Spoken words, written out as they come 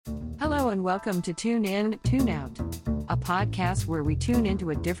Hello and welcome to Tune In, Tune Out, a podcast where we tune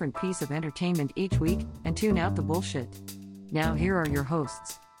into a different piece of entertainment each week and tune out the bullshit. Now here are your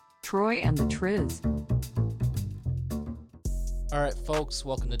hosts, Troy and the Trizzz. Alright folks,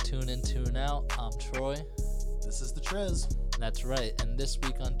 welcome to Tune In, Tune Out. I'm Troy. This is the Trizzz. That's right, and this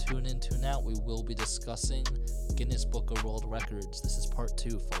week on Tune In, Tune Out, we will be discussing Guinness Book of World Records. This is part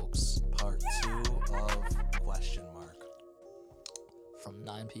 2, folks. Part 2 of question mark. From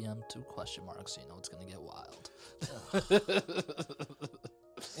 9 p.m. to question mark, so you know it's going to get wild.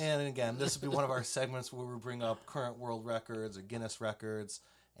 And again, this will be one of our segments where we bring up current world records or Guinness records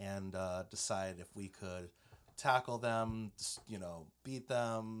and decide if we could tackle them, beat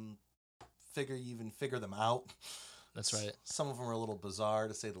them, figure them out. That's right. Some of them are a little bizarre,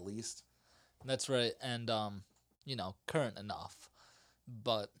 to say the least. That's right, and, current enough.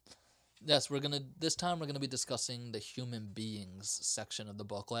 But, yes, this time we're going to be discussing the human beings section of the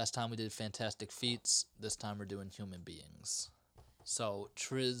book. Last time we did Fantastic Feats. This time we're doing human beings. So,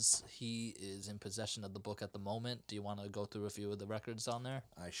 Trizzz, he is in possession of the book at the moment. Do you want to go through a few of the records on there?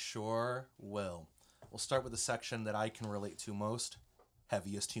 I sure will. We'll start with the section that I can relate to most,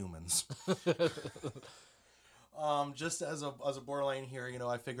 heaviest humans. Just as a borderline here,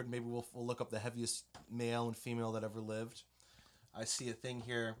 I figured maybe we'll look up the heaviest male and female that ever lived. I see a thing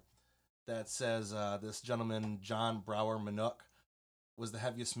here that says this gentleman, John Brower Minook, was the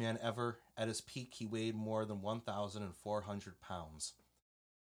heaviest man ever. At his peak, he weighed more than 1,400 pounds.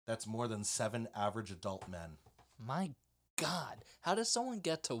 That's more than 7 average adult men. My God. How does someone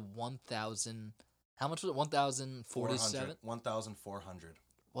get to 1,000? How much was it? 1,047? 1,400.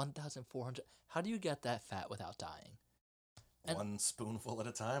 1,400. How do you get that fat without dying? And, one spoonful at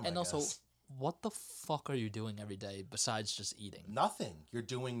a time, and I also, guess. What the fuck are you doing every day besides just eating? Nothing. You're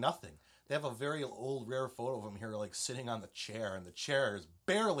doing nothing. They have a very old, rare photo of him here, sitting on the chair, and the chair is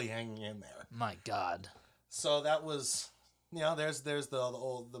barely hanging in there. My God. So that was, there's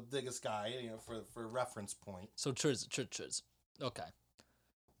the biggest guy, for reference point. So Trizzz. Okay.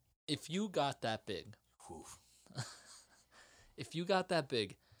 If you got that big, if you got that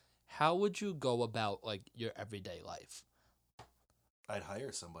big, how would you go about your everyday life? I'd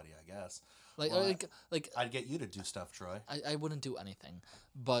hire somebody, I guess. I'd get you to do stuff, Troy. I wouldn't do anything,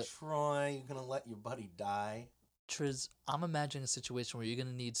 but Troy, you're gonna let your buddy die? Trizzz, I'm imagining a situation where you're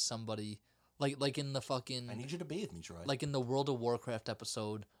gonna need somebody, like in the fucking. I need you to be with me, Troy. Like in the World of Warcraft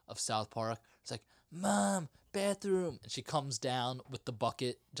episode of South Park, it's like, Mom, bathroom, and she comes down with the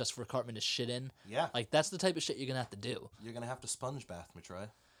bucket just for Cartman to shit in. Yeah. That's the type of shit you're gonna have to do. You're gonna have to sponge bath me, Troy.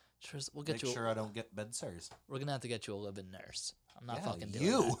 Trizzz, we'll get Make sure I don't get bed sores. We're gonna have to get you a live-in nurse. I'm not fucking doing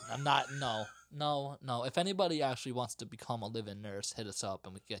you. that. I'm not. No. If anybody actually wants to become a live-in nurse, hit us up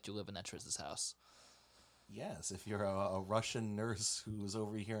and we can get you living at Trizz's house. Yes, if you're a Russian nurse who's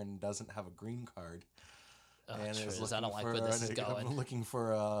over here and doesn't have a green card, and Trizzz, is looking I don't like where this is going. Looking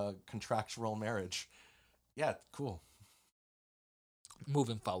for a contractual marriage. Yeah, cool.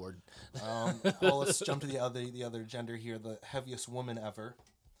 Moving forward. Well, let's jump to the other gender here. The heaviest woman ever.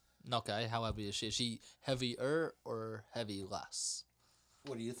 Okay, how heavy is she? Is she heavier or heavy less?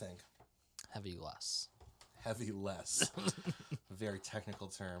 What do you think? Heavy less. Heavy less. Very technical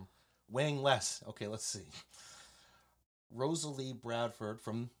term. Weighing less. Okay, let's see. Rosalie Bradford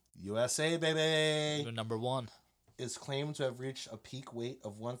from USA, baby. You're number 1. Is claimed to have reached a peak weight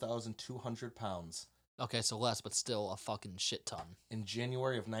of 1,200 pounds. Okay, so less, but still a fucking shit ton. In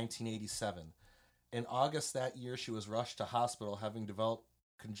January of 1987. In August that year, she was rushed to hospital having developed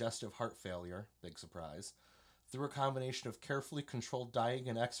congestive heart failure, big surprise, through a combination of carefully controlled diet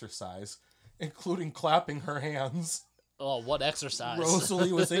and exercise, including clapping her hands. Oh, what exercise?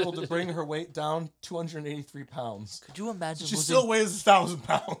 Rosalie was able to bring her weight down 283 pounds. Could you imagine She still weighs 1,000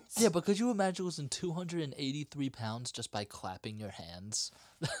 pounds. Yeah, but could you imagine losing 283 pounds just by clapping your hands?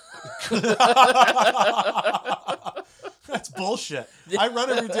 That's bullshit. I run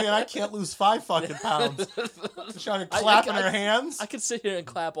every day and I can't lose 5 fucking pounds. Trying to clap in her hands. I could sit here and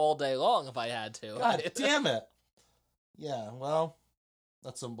clap all day long if I had to. God damn it. Yeah, well,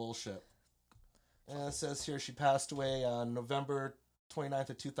 that's some bullshit. And it says here she passed away on November 29th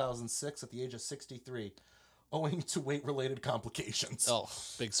of 2006 at the age of 63, owing to weight-related complications. Oh,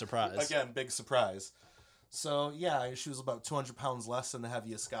 big surprise. Again, big surprise. So, yeah, she was about 200 pounds less than the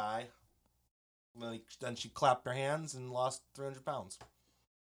heaviest guy. Then she clapped her hands and lost 300 pounds.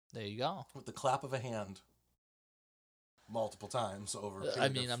 There you go. With the clap of a hand. Multiple times over.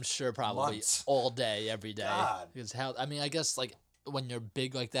 I'm sure probably months. All day, every day. God. Because I guess when you're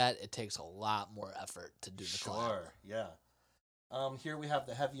big like that, it takes a lot more effort to do the clap. Sure, yeah. Here we have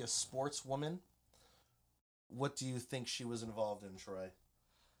the heaviest sportswoman. What do you think she was involved in, Troy?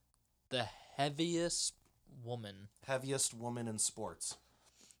 The heaviest woman. Heaviest woman in sports.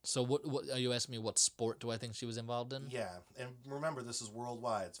 So what are you asking me? What sport do I think she was involved in? Yeah, and remember, this is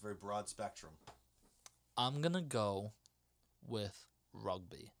worldwide. It's a very broad spectrum. I'm going to go with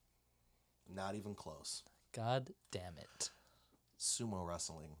rugby. Not even close. God damn it. Sumo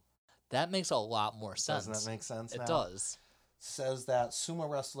wrestling. That makes a lot more sense. Doesn't that make sense now? It does. Says that sumo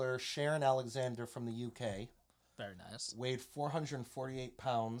wrestler Sharon Alexander from the UK Very nice. weighed 448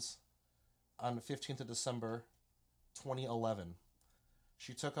 pounds on the 15th of December, 2011.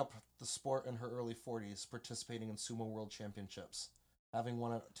 She took up the sport in her early 40s, participating in Sumo World Championships, having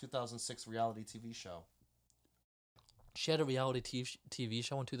won a 2006 reality TV show. She had a reality TV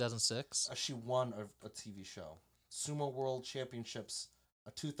show in 2006? She won a TV show. Sumo World Championships,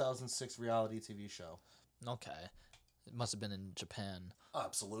 a 2006 reality TV show. Okay. It must have been in Japan.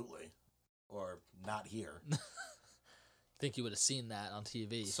 Absolutely. Or not here. I think you would have seen that on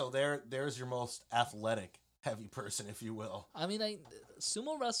TV. So there's your most athletic, heavy person, if you will. I mean,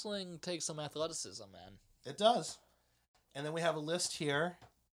 sumo wrestling takes some athleticism, man. It does. And then we have a list here.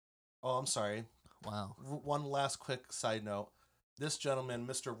 Oh, I'm sorry. Wow. One last quick side note. This gentleman,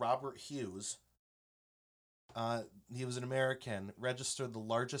 Mr. Robert Hughes, he was an American, registered the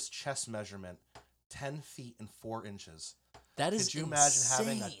largest chest measurement, 10 feet and 4 inches. That is Could you insane.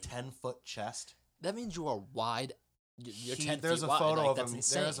 imagine having a 10-foot chest? That means you are wide. You're 10 There's feet a wide. photo Like, of that's him.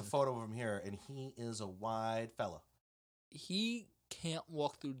 insane. There's a photo of him here, and he is a wide fella. He can't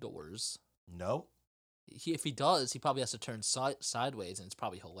walk through doors. No. If he does, he probably has to turn sideways, and it's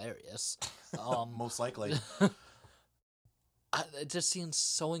probably hilarious. Most likely. It just seems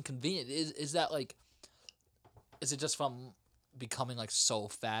so inconvenient. Is that like? Is it just from becoming like so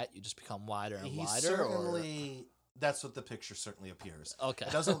fat you just become wider and wider? Certainly, that's what the picture certainly appears. Okay.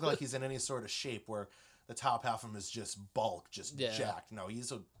 It doesn't look like he's in any sort of shape where the top half of him is just bulk, just jacked. No,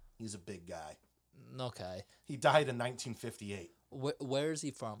 he's a big guy. Okay. He died in 1958. Where is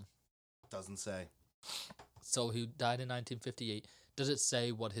he from? Doesn't say. So he died in 1958. Does it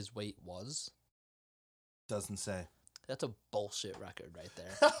say what his weight was? Doesn't say. That's a bullshit record right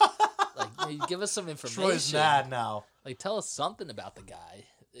there. Like, give us some information. Troy's mad now. Like, tell us something about the guy.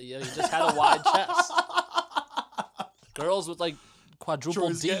 You know, he just had a wide chest. Girls with like quadruple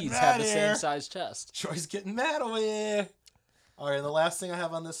Troy's D's have the here. same size chest. Troy's getting mad over here. All right, and the last thing I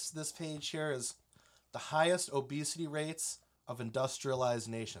have on this page here is the highest obesity rates of industrialized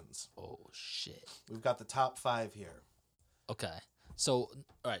nations. Oh shit. We've got the top 5 here. Okay. So,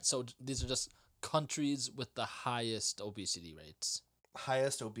 all right. So these are just countries with the highest obesity rates.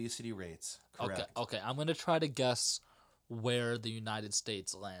 Highest obesity rates. Correct. Okay. I'm gonna try to guess where the United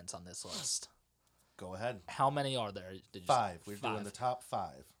States lands on this list. Go ahead. How many are there? Did you 5. say? We're 5. doing the top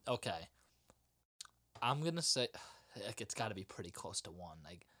 5. Okay. I'm gonna say, like, it's got to be pretty close to 1.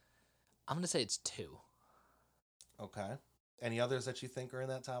 Like, I'm gonna say it's 2. Okay. Any others that you think are in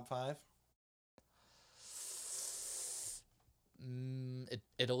that top 5?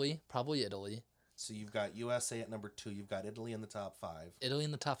 Italy, probably Italy. So you've got USA at number 2. You've got Italy in the top 5. Italy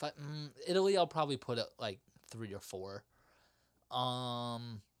in the top 5. Italy, I'll probably put it like 3 or 4.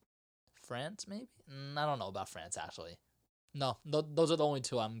 France maybe. I don't know about France actually. No, those are the only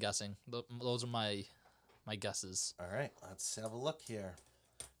 2 I'm guessing. Those are my guesses. All right, let's have a look here.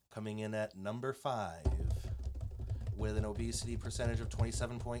 Coming in at number 5 with an obesity percentage of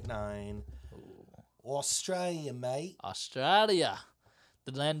 27.9. Australia, mate. Australia,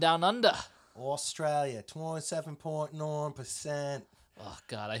 the land down under. Australia, 27.9%. Oh,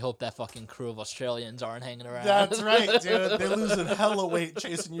 God, I hope that fucking crew of Australians aren't hanging around. That's right, dude. They're losing hella weight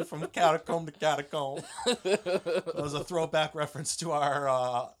chasing you from catacomb to catacomb. That was a throwback reference to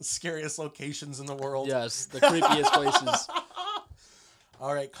our scariest locations in the world. Yes, the creepiest places.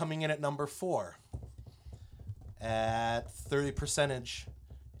 All right, coming in at number 4. At 30%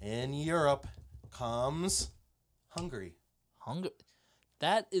 in Europe comes Hungary.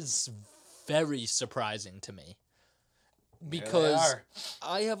 That is very surprising to me. Because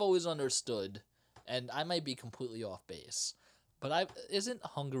I have always understood, and I might be completely off base, but isn't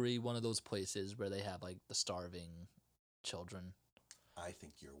Hungary one of those places where they have like the starving children? I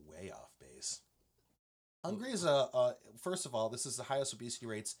think you're way off base. Hungary is first of all, this is the highest obesity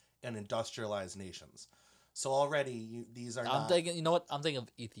rates in industrialized nations. So already these are I'm thinking, you know what? I'm thinking of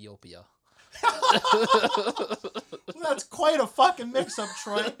Ethiopia. That's quite a fucking mix-up,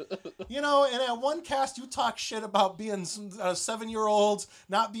 Troy. You know, and at one cast you talk shit about being 7-year-olds,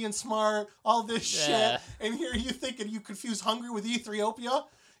 not being smart, all this shit, and here you thinking you confuse Hungary with Ethiopia?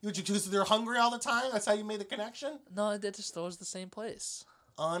 You choose they're hungry all the time? That's how you made the connection? No, that just was the same place.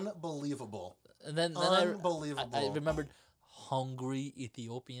 Unbelievable. And then Unbelievable. I remembered hungry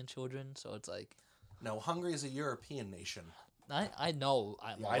Ethiopian children. So it's like, No, Hungary is a European nation. I know.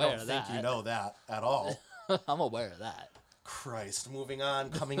 I'm Yeah, aware I don't of think that. you know that at all. I'm aware of that. Christ. Moving on.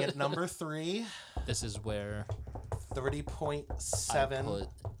 Coming at number 3. This is where 30.7. I put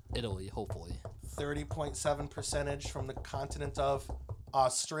Italy, hopefully. 30.7 percentage from the continent of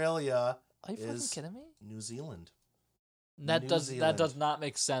Australia. Are you fucking is kidding me? New Zealand. That New Zealand. does not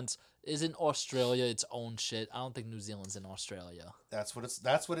make sense. Isn't Australia its own shit? I don't think New Zealand's in Australia. That's what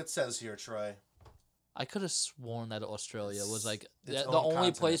it says here, Troy. I could have sworn that Australia was like its the own only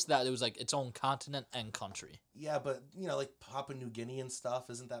continent. place that it was like its own continent and country. Yeah, but like Papua New Guinea and stuff,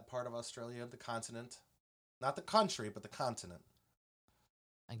 isn't that part of Australia, the continent? Not the country, but the continent.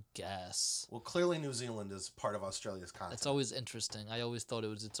 I guess. Well, clearly New Zealand is part of Australia's continent. It's always interesting. I always thought it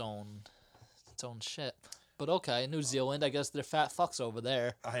was its own shit. But okay, New Zealand, I guess they're fat fucks over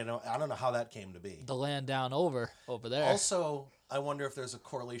there. I don't know how that came to be. The land down over there. Also, I wonder if there's a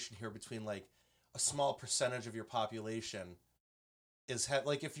correlation here between like a small percentage of your population is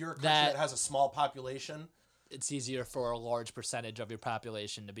like if you're a country that has a small population, it's easier for a large percentage of your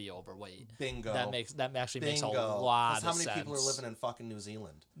population to be overweight. Bingo. That actually makes a Bingo. lot of How sense. many people are living in fucking New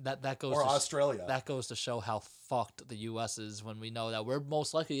Zealand? That goes or to Australia? That goes to show how fucked the U.S. is when we know that we're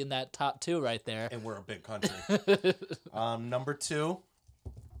most likely in that top 2 right there. And we're a big country. Number 2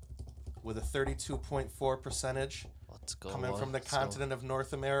 with a 32.4 percentage. Let's go. Coming from the continent of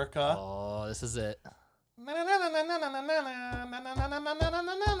North America. Oh, this is it. Mexico?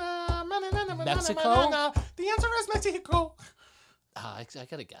 The answer is Mexico. I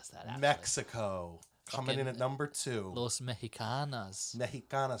gotta guess that. Actually. Mexico. Coming in at number 2. Los Mexicanas.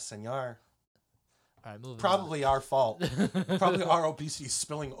 Mexicana, senor. All right, moving Probably our fault. Probably our obesity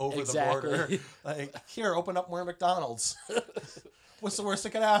spilling over the border. Like, here, open up more McDonald's. What's the worst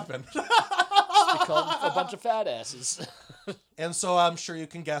that could happen? Become a bunch of fat asses. And so I'm sure you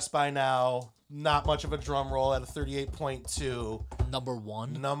can guess by now, not much of a drum roll at a 38.2. Number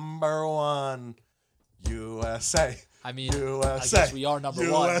 1. Number 1, USA. I mean, USA. I guess we are number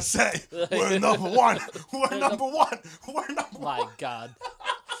 1. USA. We're number 1. We're number 1. We're number 1. My God.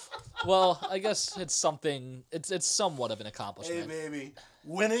 Well, I guess it's something. It's somewhat of an Hey, accomplishment. baby.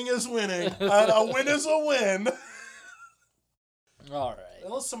 Winning is winning. A win is a win. All right.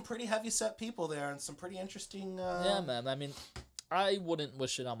 There was some pretty heavy set people there and some pretty interesting... Yeah, man. I mean, I wouldn't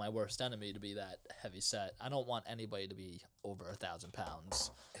wish it on my worst enemy to be that heavy set. I don't want anybody to be over 1,000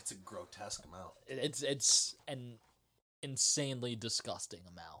 pounds. It's a grotesque amount. It's an insanely disgusting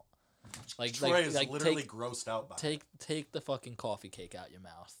amount. Like Troy is like literally grossed out by it. Take the fucking coffee cake out your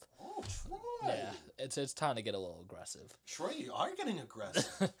mouth. Oh, Troy. Yeah, it's time to get a little aggressive. Troy, you are getting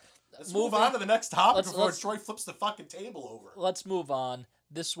aggressive. Let's Moving- move on to the next topic before let's- Troy flips the fucking table over. Let's move on.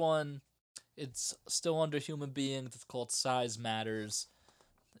 This one, it's still under human beings. It's called Size Matters.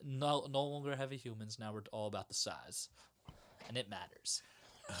 No longer heavy humans. Now we're all about the size, and it matters.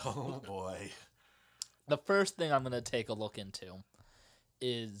 Oh, boy. The first thing I'm going to take a look into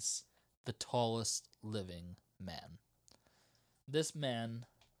is the tallest living man. This man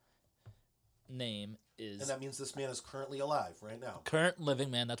name is... And that means this man is currently alive right now. Current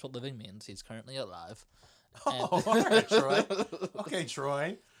living man. That's what living means. He's currently alive. Oh, all right, Troy. Okay,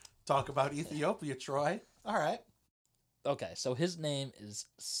 Troy. Talk about Ethiopia, Troy. All right. Okay, so his name is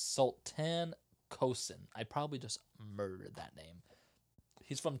Sultan Kosin. I probably just murdered that name.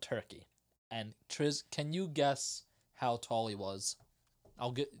 He's from Turkey. And Triz, can you guess how tall he was?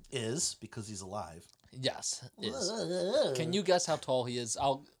 I'll get... Is, because he's alive. Yes, is. Can you guess how tall he is?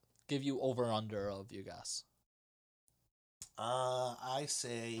 I'll give you over and under of your guess. I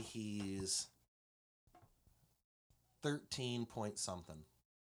say he's 13 point something.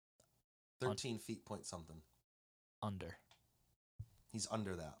 13 feet point something. Under. He's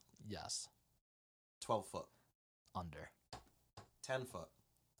under that. Yes. 12 foot. Under. 10 foot.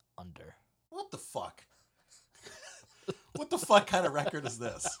 Under. What the fuck? What the fuck kind of record is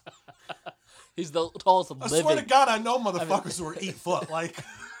this? He's the tallest I living... swear to God, I know motherfuckers who are 8 foot. Like...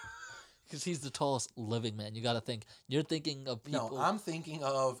 Because he's the tallest living man. You got to think. You're thinking of people... No, I'm thinking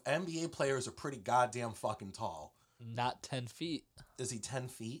of NBA players are pretty goddamn fucking tall. Not 10 feet. Is he 10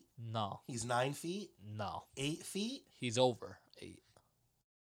 feet? No. He's 9 feet? No. 8 feet? He's over 8.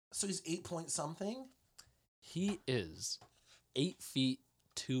 So he's 8 point something? He is 8 feet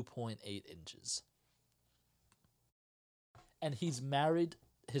 2.8 inches. And he's married.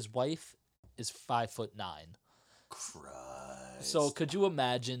 His wife is 5'9". Christ. So could you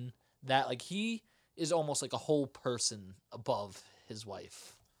imagine that? Like, he is almost like a whole person above his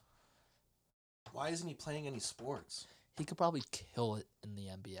wife. Why isn't he playing any sports? He could probably kill it in the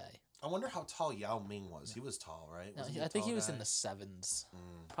NBA. I wonder how tall Yao Ming was. He was tall, right? No, Wasn't he a I think tall he was guy? in the 7s.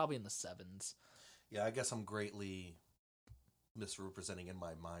 Probably in the 7s. Yeah, I guess I'm greatly misrepresenting in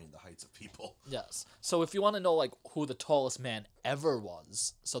my mind the heights of people. Yes. So if you want to know like who the tallest man ever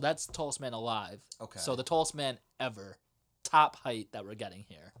was, so that's the tallest man alive. Okay. So the tallest man ever, top height that we're getting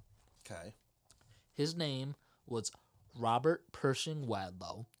here. Okay. His name was Robert Pershing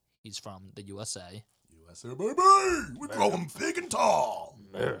Wadlow. He's from the USA. USA, baby! We call him big and tall.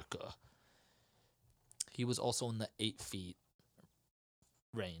 America. He was also in the 8 feet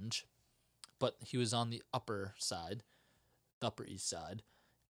range, but he was on the upper side, the Upper East Side,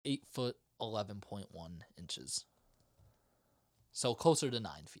 8 foot 11.1 inches. So closer to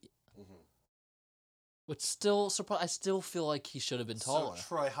 9 feet. Mm-hmm. Which still I still feel like he should have been taller. So,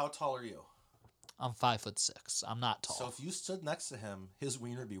 Troy, how tall are you? I'm 5'6". I'm not tall. So if you stood next to him, his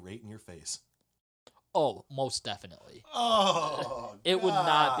wiener would be right in your face. Oh, most definitely. Oh, It would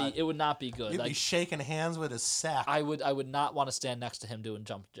not be. God. It would not be good. You'd Like, be shaking hands with his sack. I would not want to stand next to him doing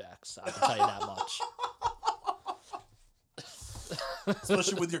jump jacks. I can tell you that much.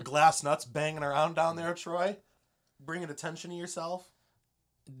 Especially with your glass nuts banging around down there, Troy. Bringing attention to yourself.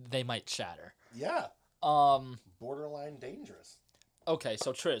 They might shatter. Yeah. Um. Borderline dangerous. Okay,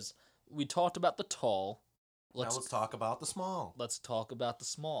 so Triz, we talked about the tall. Now let's talk about the small. Let's talk about the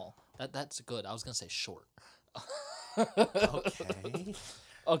small. That's good. I was gonna say short. Okay.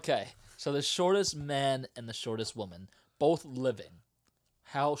 Okay. So the shortest man and the shortest woman, both living.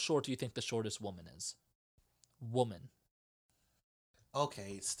 How short do you think the shortest woman is? Woman.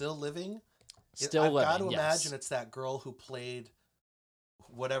 Okay, still living? Still I've living. got to yes. imagine it's that girl who played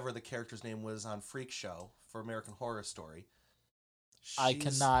whatever the character's name was on Freak Show for American Horror Story. I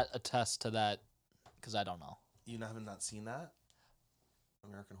cannot attest to that because I don't know. You haven't not seen that?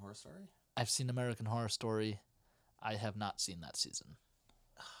 American Horror Story? I've seen American Horror Story. I have not seen that season.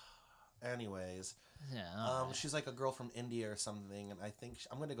 Anyways, Yeah. alright. she's like a girl from India or something, and I think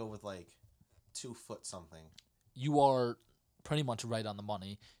I'm gonna go with like 2 foot something. You are pretty much right on the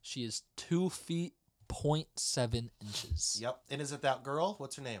money. She is 2 feet 0.7 inches. Yep. And is it that girl?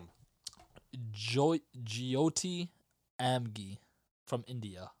 What's her name? Jyoti Amgi from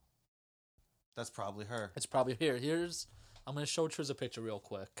India. That's probably her. It's probably here. I'm going to show Triz a picture real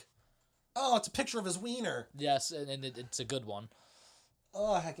quick. Oh, it's a picture of his wiener. Yes, and it's a good one.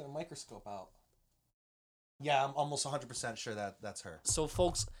 Oh, I had to get a microscope out. Yeah, I'm almost 100% sure that's her. So,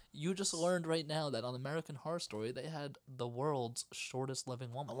 folks, you just learned right now that on American Horror Story, they had the world's shortest living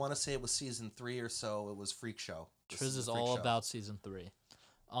I woman. want to say it was season 3 or so. It was Freak Show. Triz is all about season 3.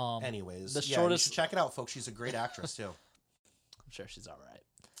 Anyways, the yeah, shortest. you should check it out, folks. She's a great actress too. I'm sure she's all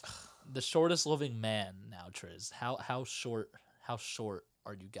right. The shortest living man now, Triz. How short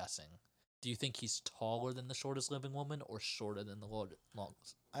are you guessing? Do you think he's taller than the shortest living woman or shorter than the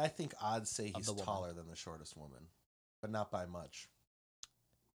longest? I think odds say he's the woman. taller than the shortest woman, but not by much.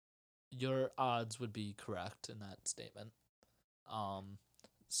 Your odds would be correct in that statement.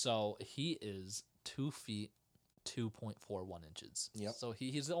 So he is 2 feet 2.41 inches. Yep. So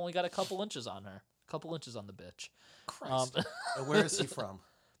he's only got a couple inches on her. A couple inches on the bitch. Christ. And where is he from?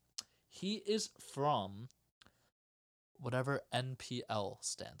 He is from whatever NPL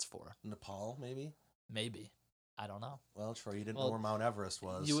stands for. Nepal, maybe? Maybe. I don't know. Well, Troy, you didn't Well, know where Mount Everest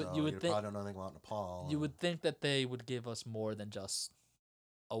was, you would so think- probably don't know anything about Nepal. You would think that they would give us more than just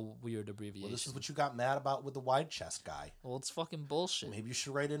a weird abbreviation. Well, this is what you got mad about with the wide chest guy. Well, it's fucking bullshit. Maybe you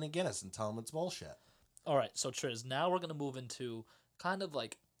should write in a Guinness and tell him it's bullshit. All right, so Triz, now we're going to move into kind of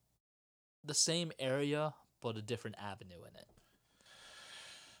like the same area, but a different avenue in it.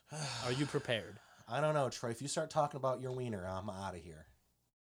 Are you prepared? I don't know, Troy. If you start talking about your wiener, I'm out of here.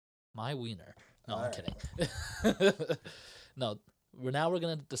 My wiener. No, All I'm right. kidding. No, we're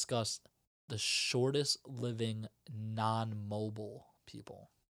going to discuss the shortest living non-mobile people.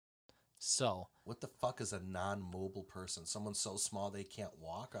 So, What the fuck is a non-mobile person? Someone so small they can't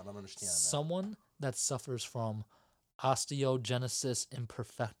walk? I don't understand that. someone that suffers from osteogenesis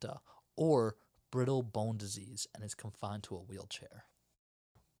imperfecta or brittle bone disease and is confined to a wheelchair.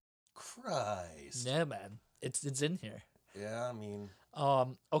 Christ. Yeah, man. It's in here. Yeah, I mean...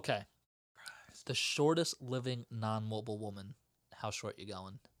 Okay. The shortest living non-mobile woman. How short you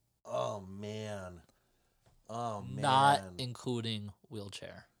going? Oh, man. Oh, man. Not including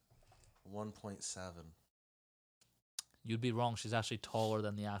wheelchair. 1.7. You'd be wrong. She's actually taller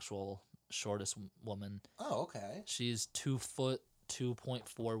than the actual shortest woman. Oh, okay. She's 2 foot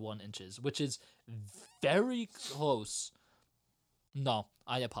 2.41 inches, which is very close. No,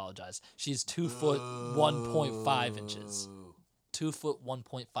 I apologize. She's 2 foot 1.5 inches. 2 foot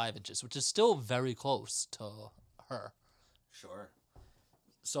 1.5 inches, which is still very close to her. Sure.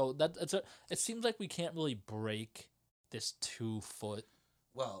 So it seems like we can't really break this 2-foot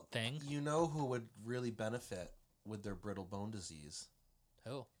thing. You know who would really benefit with their brittle bone disease?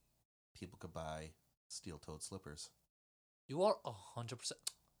 Who? People could buy steel-toed slippers. You are 100%.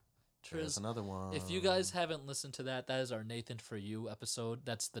 There's Trizzz, another one. if you guys haven't listened to that is our Nathan For You episode.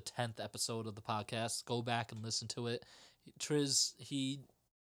 That's the 10th episode of the podcast. Go back and listen to it. Trizzz, he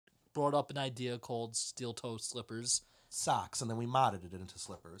brought up an idea called steel-toed slippers. Socks, and then we modded it into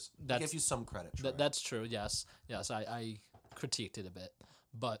slippers. I give you some credit, Troy. That's true, yes. Yes, I critiqued it a bit.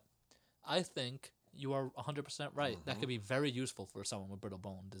 But I think you are 100% right. That could be very useful for someone with brittle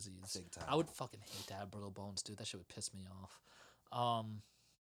bone disease. Big time. I would fucking hate to have brittle bones, dude. That shit would piss me off.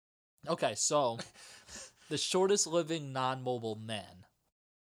 Okay, so the shortest living non-mobile man.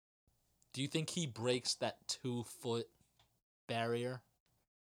 Do you think he breaks that 2-foot barrier?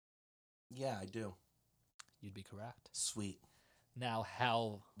 Yeah, I do. You'd be correct. Sweet. Now,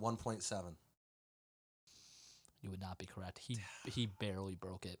 how? 1.7. You would not be correct. He barely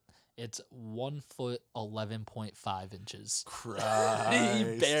broke it. It's 1 foot 11.5 inches. Christ,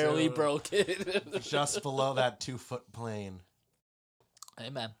 He barely broke it. Just below that 2-foot plane. Hey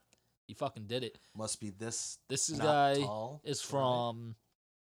man, he fucking did it. Must be this. This not guy tall, is from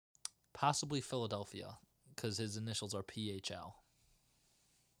possibly Philadelphia because his initials are PHL.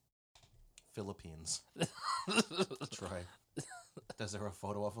 Philippines. Troy. Is there a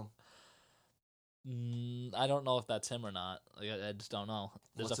photo of him? I don't know if that's him or not. Like, I just don't know.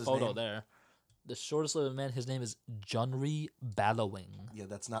 There's What's a his photo name? there. The shortest living man, his name is Junri Ballowing. Yeah,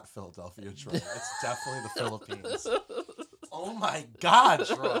 that's not Philadelphia, Troy. It's definitely the Philippines. Oh my God,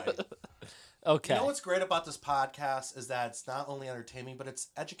 Troy. Okay. You know what's great about this podcast is that it's not only entertaining, but it's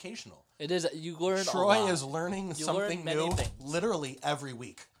educational. It is. You learn a Troy lot. is learning You something learn many new things. literally every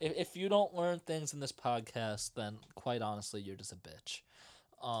week. If you don't learn things in this podcast, then quite honestly, you're just a bitch.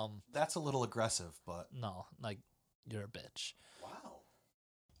 That's a little aggressive, but No, like you're a bitch.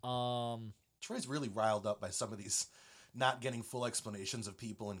 wow. Troy's really riled up by some of these not getting full explanations of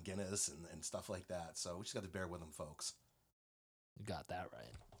people in Guinness and stuff like that. So we just got to bear with him, folks. You got that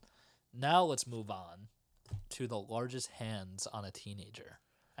right. Now let's move on to the largest hands on a teenager.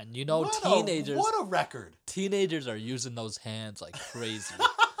 And you know, teenagers. What a record. Teenagers are using those hands like crazy.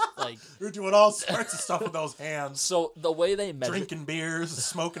 Like You're doing all sorts of stuff with those hands. so, the way they measure. Drinking beers,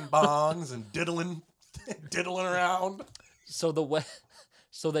 smoking bongs, and diddling around. So the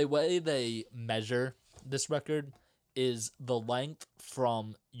way they measure this record is the length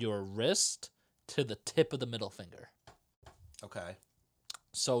from your wrist to the tip of the middle finger. Okay.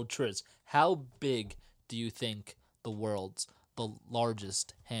 So Triz, how big do you think the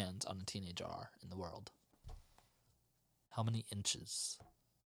largest hands on a teenager are in the world? How many inches?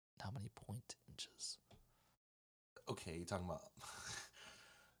 How many point inches? Okay, you're talking about...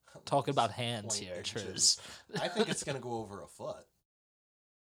 Talking about hands point here, inches. Triz. I think it's going to go over a foot.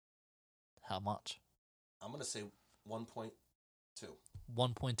 How much? I'm going to say 1.2.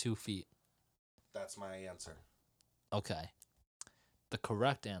 1.2 feet. That's my answer. Okay. The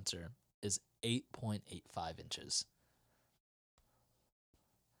correct answer is 8.85 inches.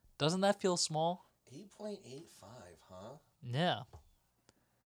 Doesn't that feel small? 8.85, huh? Yeah.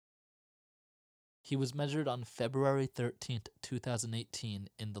 He was measured on February 13th, 2018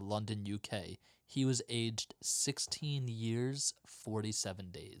 in the London, UK. He was aged 16 years, 47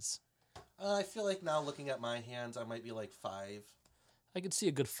 days. I feel like now looking at my hands, I might be like 5. I could see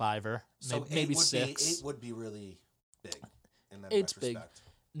a good 5-er, So maybe 8 would 6. 8 would be really big in that 8's big. respect.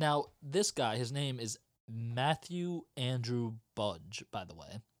 Now, this guy, his name is Matthew Andrew Budge, by the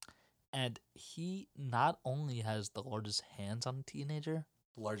way. And he not only has the largest hands on a teenager,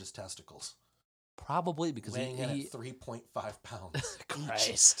 The largest testicles. probably because Weighing in he at 3.5 pounds.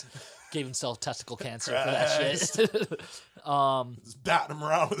 Christ. Gave himself testicle cancer for that shit. Just batting him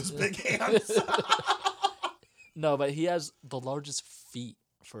around with his big hands. No, but he has the largest feet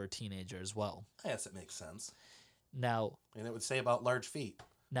for a teenager as well. I guess it makes sense. Now, And it would say about large feet.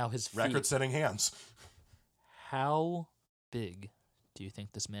 his feet. Record-setting hands. How big do you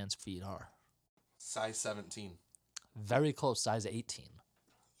think this man's feet are? Size 17. Very close, size 18.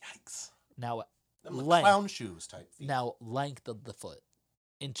 Yikes. Now, Them like length. clown shoes type feet. Now, length of the foot,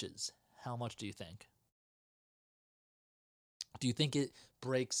 inches. How much do you think? Do you think it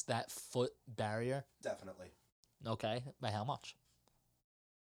breaks that foot barrier? Definitely. Okay, by how much?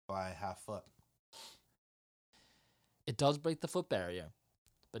 By half foot. It does break the foot barrier,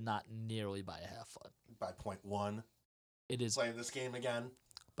 but not nearly by a half foot. By 0.1. It is Playing this game again.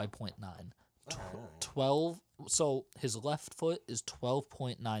 by 0.9. Alright. 12. So his left foot is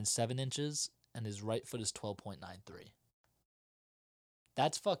 12.97 inches, and his right foot is 12.93.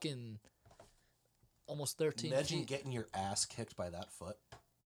 That's fucking almost 13 Imagine feet. getting your ass kicked by that foot.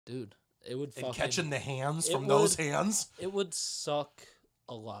 Dude, it would And fucking... catching the hands it from those would- hands. It would suck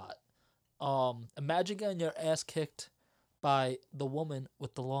a lot. Imagine getting your ass kicked by the woman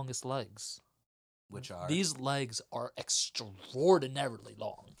with the longest legs. Which are... These legs are extraordinarily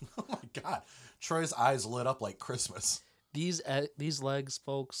long. Oh my god. Troy's eyes lit up like Christmas. These legs,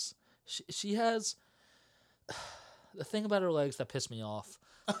 folks, she has... The thing about her legs that pissed me off...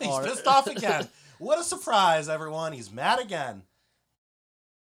 He's pissed off again. What a surprise, everyone. He's mad again.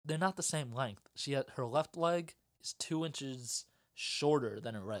 They're not the same length. Her left leg is 2 inches shorter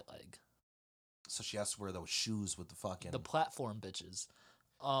than her right leg. So she has to wear those shoes with the fucking... The platform bitches.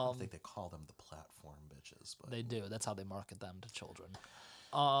 I don't think they call them the platform bitches. But... They do. That's how they market them to children.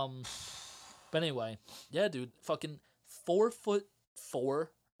 But anyway, yeah, dude, fucking 4'4"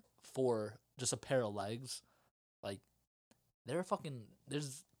 for just a pair of legs. Like,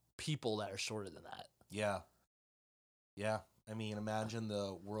 there's people that are shorter than that. Yeah. Yeah. I mean, imagine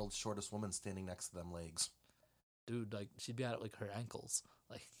the world's shortest woman standing next to them legs. Dude, like, she'd be at, like, her ankles.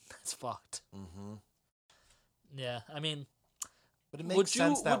 Like, that's fucked. Mm-hmm. Yeah, I mean... But it makes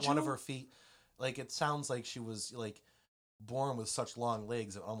sense that one of her feet... Like, it sounds like she was, like, born with such long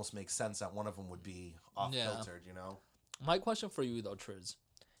legs. It almost makes sense that one of them would be off-filtered, you know? My question for you, though, Triz,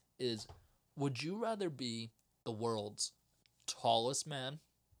 is would you rather be the world's tallest man,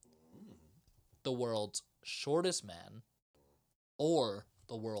 the world's shortest man, or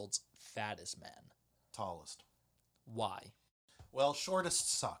the world's fattest man? Tallest. Why? Well,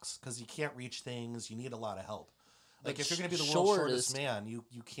 shortest sucks, because you can't reach things. You need a lot of help. Like, But if you're going to be the world's shortest man, you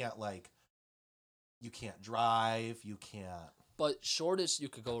can't, like... You can't drive, you can't... But shortest, you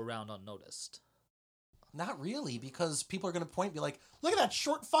could go around unnoticed. Not really, because people are going to point and be like, look at that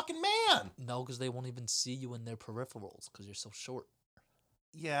short fucking man! No, because they won't even see you in their peripherals, because you're so short.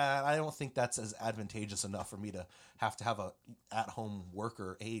 Yeah, I don't think that's as advantageous enough for me to have a at-home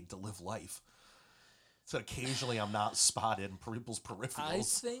worker aide to live life. So occasionally I'm not spotted in people's peripherals. I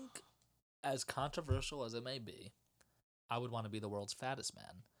think, as controversial as it may be, I would want to be the world's fattest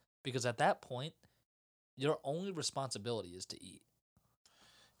man. Because at that point, your only responsibility is to eat.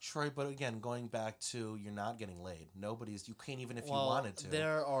 Troy, but again, going back to you're not getting laid. You can't even if you wanted to.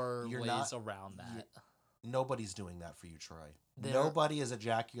 There are ways around that. Nobody's doing that for you, Troy. Nobody is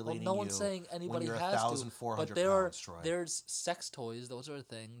ejaculating no one's saying anybody when you're has 1,400 to. But pounds, Troy. There's sex toys. Those are a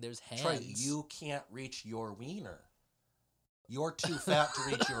thing. There's hands. Troy, you can't reach your wiener. You're too fat to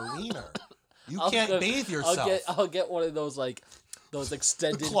reach your wiener. You can't bathe yourself. I'll get one of those those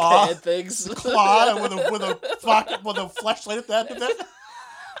extended claw, can things. Claw with a fleshlight at the end of it.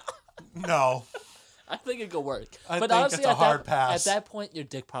 No. I think it could work. I but think honestly, it's a hard pass. At that point, your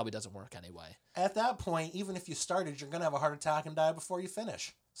dick probably doesn't work anyway. At that point, even if you started, you're going to have a heart attack and die before you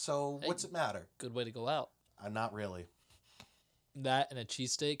finish. So what's it matter? Good way to go out. Not really. That and a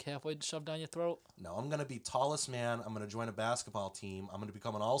cheesesteak halfway shoved down your throat? No, I'm going to be tallest man. I'm going to join a basketball team. I'm going to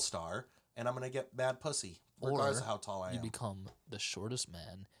become an all-star. And I'm going to get mad pussy, regardless of how tall I am. You become the shortest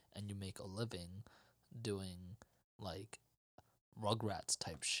man and you make a living doing, like, Rugrats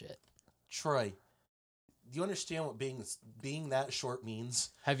type shit. Troy, do you understand what being that short means?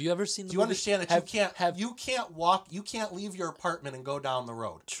 Have you ever seen the Do you understand that you can't walk, you can't leave your apartment and go down the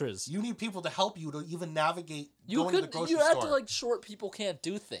road? Triz. You need people to help you to even navigate going to the grocery store. You store. act like short people can't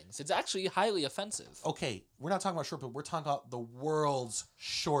do things. It's actually highly offensive. Okay, we're not talking about short people. We're talking about the world's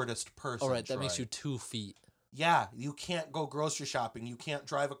shortest person. All right, that Troy. makes you 2 feet. Yeah, you can't go grocery shopping. You can't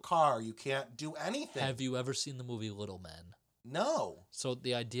drive a car. You can't do anything. Have you ever seen the movie Little Man? No. So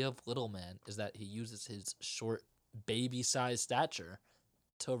the idea of Little Man is that he uses his short, baby-sized stature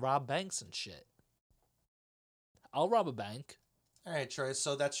to rob banks and shit. I'll rob a bank. All right, Troy,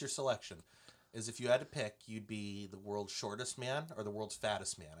 so that's your selection. Is if you had to pick, you'd be the world's shortest man or the world's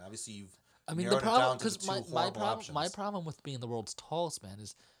fattest man. Obviously, you've narrowed it down to the two horrible options. My problem with being the world's tallest man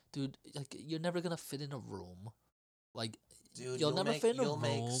is, dude, like, you're never going to fit in a room. Like, dude, you'll never fit in a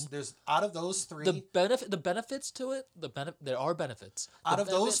room. There's out of those three. The benefits to it. There are benefits.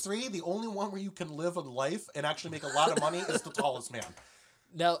 Those three, the only one where you can live a life and actually make a lot of money is the tallest man.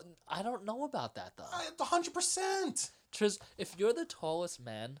 Now, I don't know about that though. 100%. Triz, if you're the tallest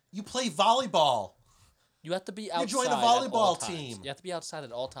man, you play volleyball. You have to be outside. You join a volleyball team. You have to be outside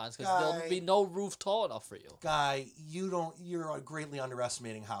at all times because there'll be no roof tall enough for you. Guy, you're greatly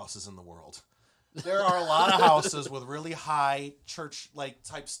underestimating houses in the world. There are a lot of houses with really high church-like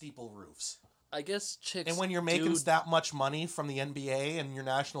type steeple roofs. I guess chicks. And when you're making that much money from the NBA and your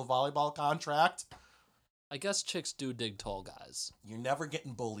national volleyball contract, I guess chicks do dig tall guys. You're never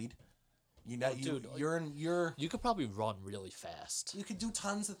getting bullied. You know, Dude, you're you could probably run really fast. you could do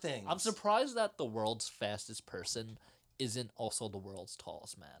tons of things. I'm surprised that the world's fastest person isn't also the world's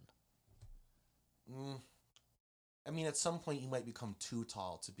tallest man. I mean, at some point you might become too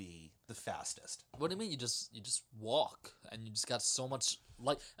tall to be the fastest. What do you mean? You just walk, and you just got so much.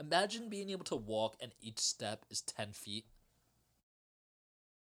 Like, imagine being able to walk, and each step is 10 feet.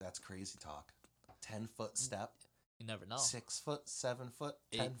 That's crazy talk. 10-foot step. You never know. 6 foot, 7 foot,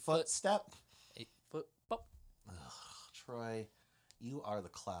 8 10-foot step. 8 foot. Bump. Ugh, Troy, you are the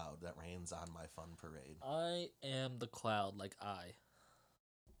cloud that rains on my fun parade. I am the cloud, like I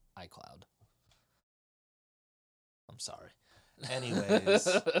cloud. I'm sorry. Anyways,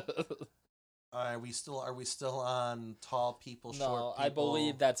 are we still on tall people, short people? No, I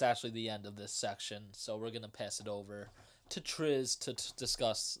believe that's actually the end of this section. So we're gonna pass it over to Trizzz to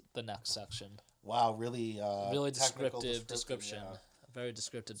discuss the next section. Wow, really, Really technical descriptive description. Yeah. A very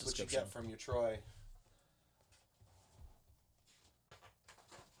descriptive That's description. what you get from you, Troy.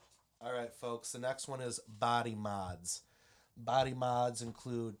 All right, folks. The next one is body mods. Body mods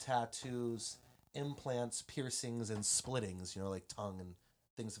include tattoos, implants, piercings, and splittings, like tongue and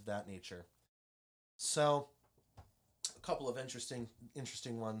things of that nature. So, a couple of interesting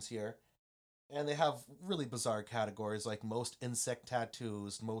ones here. And they have really bizarre categories like most insect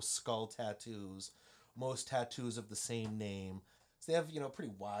tattoos, most skull tattoos, most tattoos of the same name. So they have, a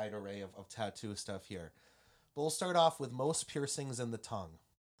pretty wide array of tattoo stuff here. But we'll start off with most piercings in the tongue.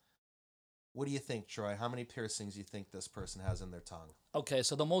 What do you think, Troy? How many piercings do you think this person has in their tongue? Okay,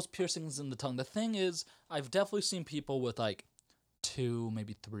 so the most piercings in the tongue. The thing is, I've definitely seen people with like 2,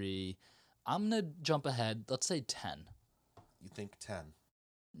 maybe 3. I'm going to jump ahead. Let's say 10. You think 10?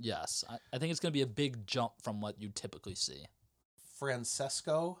 Yes. I think it's going to be a big jump from what you typically see.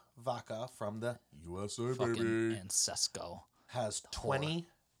 Francesco Vaca from the USA, Fucking baby, Ancesco. has 20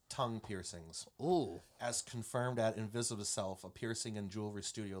 tongue piercings. Ooh. As confirmed at Invisible Self, a piercing and jewelry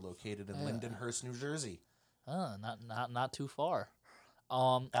studio located in Lindenhurst, New Jersey. Not too far.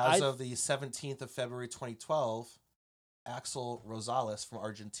 As of the 17th of February 2012, Axel Rosales from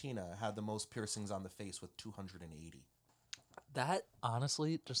Argentina had the most piercings on the face with 280. That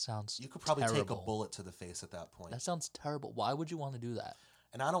honestly just sounds You could probably terrible. take a bullet to the face at that point. That sounds terrible. Why would you want to do that?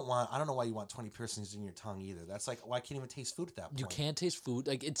 And I don't know why you want 20 piercings in your tongue either. That's like, why can't you even taste food at that point? You can't taste food.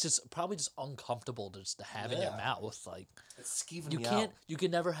 Like, it's just probably just uncomfortable just to have in your mouth. Like, it's skeeving you me can't. out. You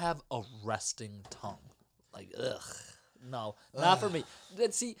can never have a resting tongue. Like, ugh. No, not for me.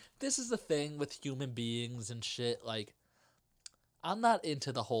 See, this is the thing with human beings and shit. Like, I'm not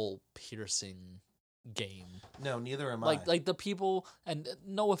into the whole piercing game. No, neither am I. Like the people, and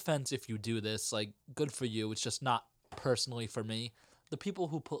no offense if you do this, like, good for you. It's just not personally for me. The people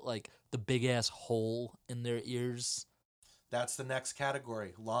who put like the big ass hole in their ears. That's the next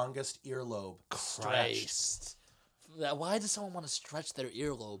category. Longest earlobe. Christ. Why does someone want to stretch their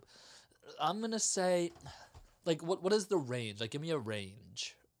earlobe? I'm gonna say, like, what is the range? Like, give me a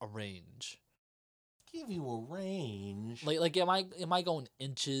range. A range. Give you a range. Like, am I going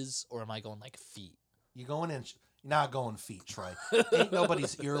inches or am I going like feet? You going inch? You're not going feet, Troy. Ain't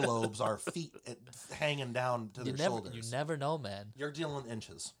nobody's earlobes are feet hanging down to their shoulders. You never know, man. You're dealing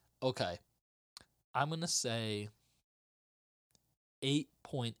inches. Okay. I'm going to say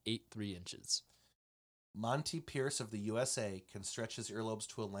 8.83 inches. Monty Pierce of the USA can stretch his earlobes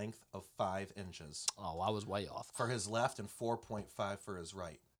to a length of 5 inches. Oh, I was way off. For his left and 4.5 for his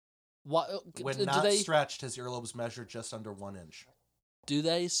right. What, When not stretched, his earlobes measure just under 1 inch. Do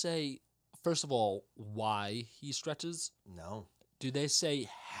they say, first of all, why he stretches? No. Do they say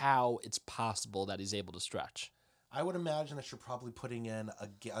how it's possible that he's able to stretch? I would imagine that you're probably putting in a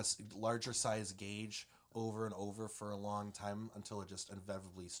larger size gauge over and over for a long time until it just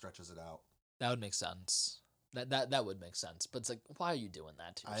inevitably stretches it out. That would make sense. That would make sense. But it's like, why are you doing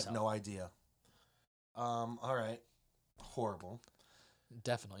that to yourself? I have no idea. All right. Horrible.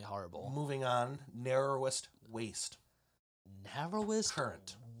 Definitely horrible. Moving on. Narrowest waist. Narrowest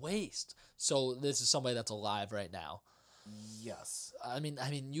current waist. So this is somebody that's alive right now. Yes. I mean,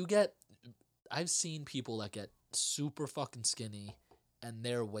 I've seen people that get super fucking skinny, and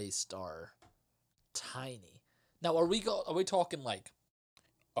their waists are tiny. Now, are we talking like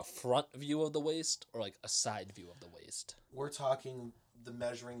a front view of the waist or like a side view of the waist? We're talking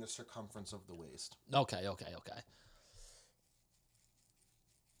measuring the circumference of the waist. Okay.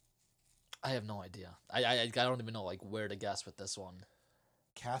 I have no idea. I don't even know like where to guess with this one.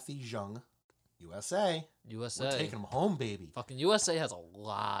 Kathy Jung, USA. We're taking them home, baby. Fucking USA has a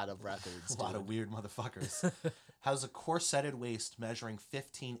lot of records. A lot of weird motherfuckers. Has a corseted waist measuring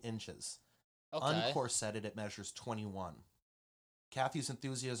 15 inches. Okay. Uncorseted, it measures 21. Kathy's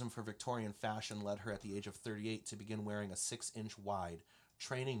enthusiasm for Victorian fashion led her at the age of 38 to begin wearing a 6-inch wide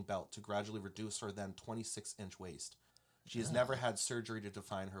training belt to gradually reduce her then 26-inch waist. She has never had surgery to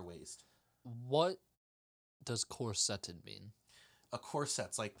define her waist. What does corseted mean? A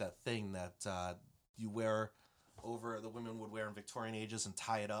corset's like that thing that you wear over, the women would wear in Victorian ages and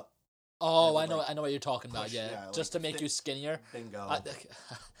tie it up. Oh, I know what you're talking about. push, Yeah, yeah, just like to make you skinnier. Bingo.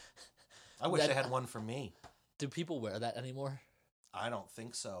 I wish I had one for me. Do people wear that anymore? I don't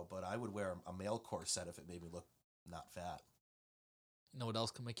think so, but I would wear a male corset if it made me look not fat. You know what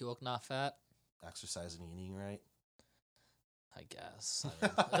else can make you look not fat? Exercising and eating right. I guess.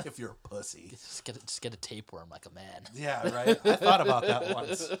 I mean, If you're a pussy. just get a tapeworm like a man. Yeah, right. I thought about that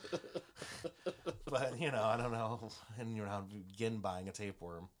once. But, I don't know. And I'll begin buying a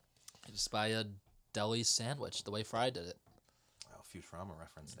tapeworm. Just buy a deli sandwich the way Fry did it. Oh, Futurama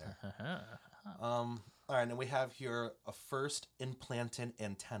reference there. All right, and we have here a first implanted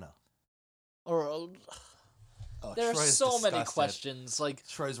antenna. Or Oh, there are Troy's so many disgusted. questions. Like,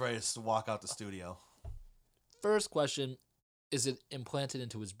 Troy's ready to walk out the studio. first question, is it implanted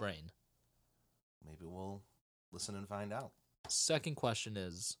into his brain? Maybe we'll listen and find out. Second question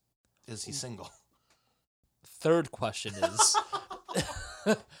is he single? Third question is,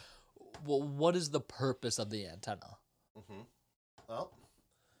 well, what is the purpose of the antenna? Mm-hmm. Well,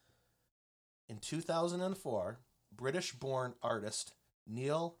 in 2004, British-born artist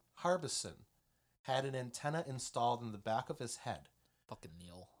Neil Harbison had an antenna installed in the back of his head. Fucking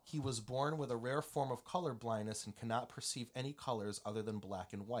Neil. He was born with a rare form of color blindness and cannot perceive any colors other than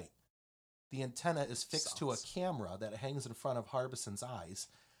black and white. The antenna is fixed to a camera that hangs in front of Harbison's eyes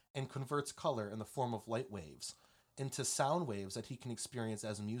and converts color in the form of light waves into sound waves that he can experience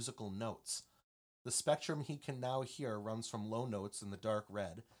as musical notes. The spectrum he can now hear runs from low notes in the dark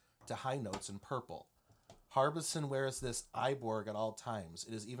red to high notes in purple. Harbison wears this eyeborg at all times.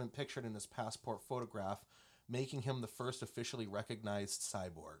 It is even pictured in his passport photograph, making him the first officially recognized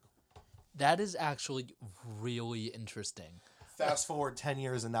cyborg. That is actually really interesting. Fast forward 10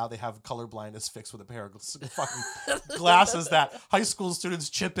 years and now they have color blindness fixed with a pair of fucking glasses that high school students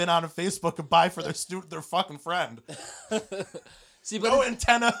chip in on Facebook and buy for their fucking friend. See, but no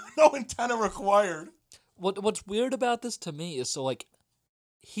antenna required. What's weird about this to me is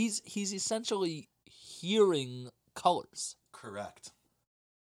he's essentially hearing colors. Correct.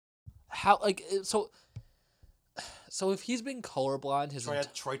 How so if he's been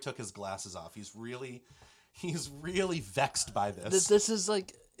colorblind Troy took his glasses off. He's really vexed by this. This is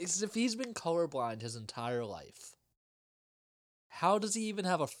if he's been colorblind his entire life, how does he even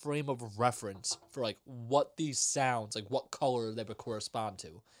have a frame of reference for what these sounds, what color they would correspond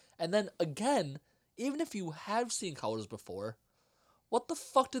to? And then again, even if you have seen colors before, what the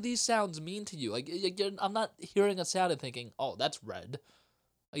fuck do these sounds mean to you? I'm not hearing a sound and thinking, oh, that's red.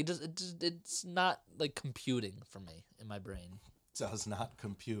 It's not computing for me in my brain. Does not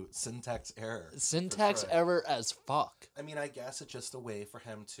compute. Syntax error. Syntax error as fuck. I mean, I guess it's just a way for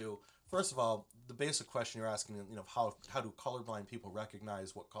him to. First of all, the basic question you're asking, how do colorblind people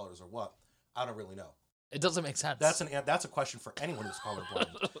recognize what colors are what? I don't really know. It doesn't make sense. That's a question for anyone who's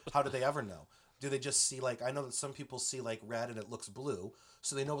colorblind. How do they ever know? Do they just see I know that some people see red and it looks blue,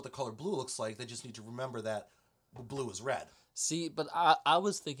 so they know what the color blue looks like. They just need to remember that blue is red. See, but I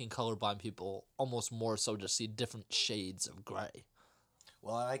was thinking colorblind people almost more so just see different shades of gray.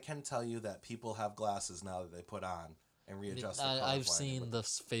 Well, I can tell you that people have glasses now that they put on and readjust the color. I've seen the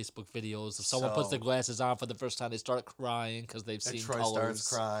Facebook videos. If someone puts their glasses on for the first time, they start crying because they've seen Troy colors.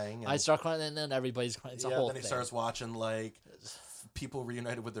 starts crying. I start crying, and then everybody's crying. It's a whole then he thing. starts watching people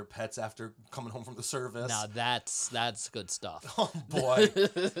reunited with their pets after coming home from the service. Now that's good stuff. Oh boy.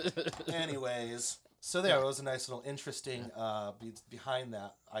 Anyways, so there was a nice little interesting behind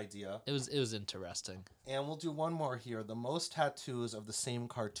that idea. It was interesting. And we'll do one more here. The most tattoos of the same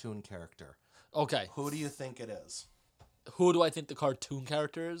cartoon character. Okay. Who do you think it is? Who do I think the cartoon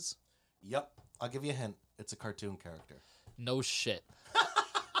character is? Yep. I'll give you a hint. It's a cartoon character. No shit.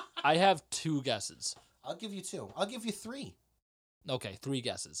 I have 2 guesses. I'll give you 2. I'll give you 3. Okay, 3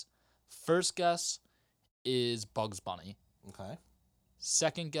 guesses. First guess is Bugs Bunny. Okay.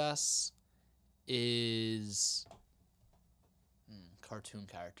 Second guess is cartoon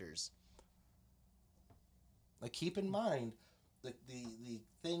characters. Keep in mind, the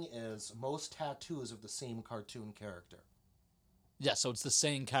thing is most tattoos of the same cartoon character. Yeah, so it's the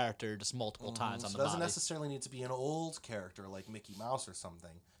same character just multiple times on the body. It doesn't body. necessarily need to be an old character like Mickey Mouse or something.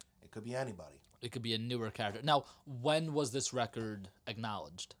 It could be anybody. It could be a newer character. Now, when was this record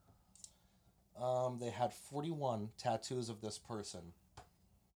acknowledged? They had 41 tattoos of this person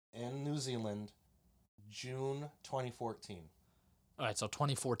in New Zealand, June 2014. All right, so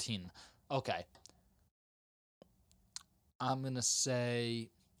 2014. Okay. I'm going to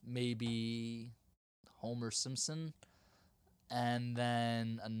say maybe Homer Simpson. And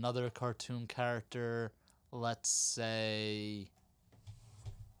then another cartoon character, let's say...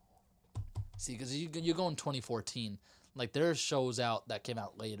 See, because you're going 2014. Like, there are shows out that came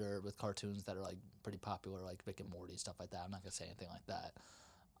out later with cartoons that are, like, pretty popular, like Rick and Morty, stuff like that. I'm not going to say anything like that.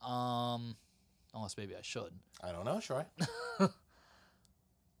 Unless maybe I should. I don't know, Troy.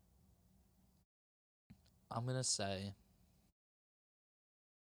 I'm going to say...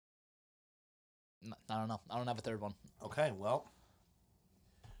 I don't know. I don't have a third one. Okay, well,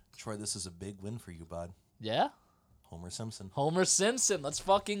 Troy, this is a big win for you, bud. Yeah? Homer Simpson. Homer Simpson. Let's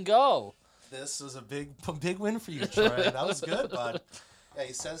fucking go. This was a big win for you, Troy. That was good, bud. Yeah,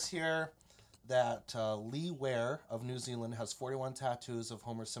 he says here that Lee Ware of New Zealand has 41 tattoos of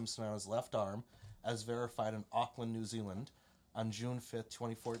Homer Simpson on his left arm, as verified in Auckland, New Zealand, on June 5th,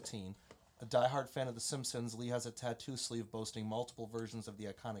 2014. A diehard fan of The Simpsons, Lee has a tattoo sleeve boasting multiple versions of the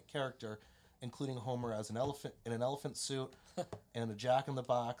iconic character, including Homer as an elephant in an elephant suit, and a Jack in the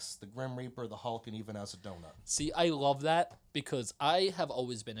Box, the Grim Reaper, the Hulk, and even as a donut. See, I love that because I have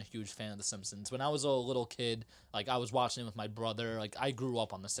always been a huge fan of The Simpsons. When I was a little kid, like, I was watching it with my brother. Like, I grew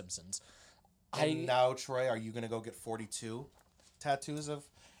up on The Simpsons. And now, Troy, are you going to go get 42 tattoos of...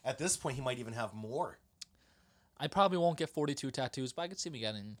 At this point, he might even have more. I probably won't get 42 tattoos, but I could see me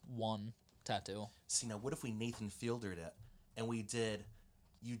getting one tattoo. See, now, what if we Nathan Fieldered it, and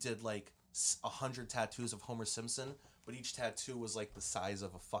you did, like, 100 tattoos of Homer Simpson, but each tattoo was like the size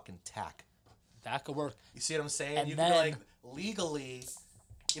of a fucking tack. That could work. You see what I'm saying? And you then, could like legally,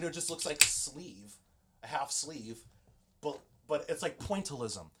 it just looks like a sleeve, a half sleeve, but it's like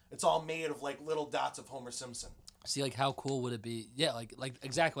pointillism. It's all made of like little dots of Homer Simpson. See, like, how cool would it be? Yeah, like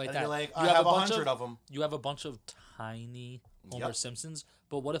exactly like and that. You're like, you I have 100 of them. You have a bunch of tiny Homer Simpsons,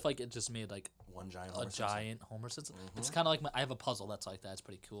 but what if like it just made like one giant Homer Simpson? Mm-hmm. It's kind of like I have a puzzle that's like that. It's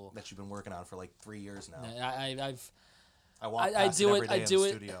pretty cool. That you've been working on for like 3 years now. I do it every day in the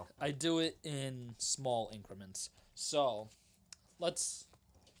studio. I do it in small increments. So, let's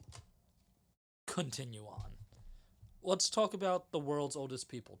continue on. Let's talk about the world's oldest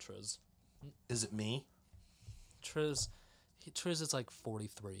people, Trizzz. Is it me? Trizzz is like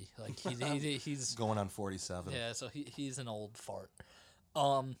 43. Like he's going on 47. Yeah, so he's an old fart.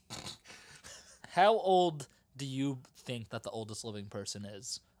 How old do you think that the oldest living person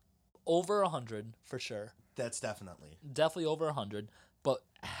is? Over 100 for sure. That's definitely over 100. But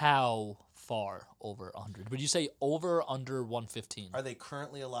how far over 100? Would you say over or under 115? Are they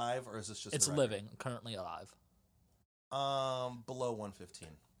currently alive, or is this just? It's living, currently alive. Below 115.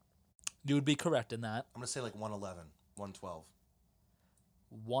 You would be correct in that. I'm gonna say like 111, 112.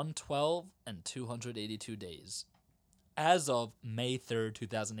 112 and 282 days. As of May 3rd,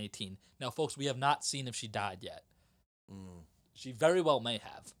 2018. Now, folks, we have not seen if she died yet. She very well may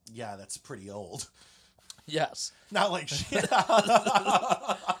have. Yeah, that's pretty old. Yes. Not like she...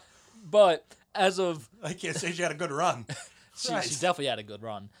 But as of... I can't say she had a good run. She definitely had a good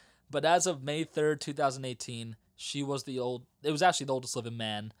run. But as of May 3rd, 2018, it was actually the oldest living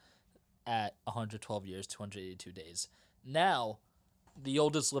man at 112 years, 282 days. Now, the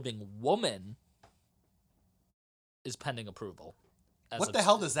oldest living woman is pending approval. What the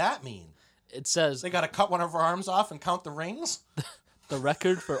hell does that mean? It says... They got to cut one of her arms off and count the rings? The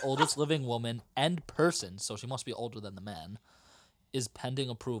record for oldest living woman and person, so she must be older than the man, is pending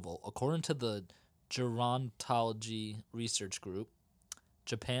approval. According to the Gerontology Research Group,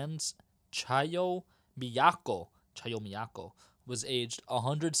 Japan's Chayo Miyako was aged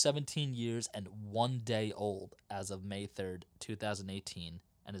 117 years and 1 day old as of May 3rd, 2018,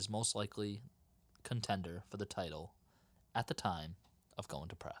 and is most likely contender for the title at the time of going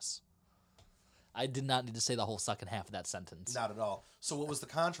to press. I did not need to say the whole second half of that sentence. Not at all. So what was the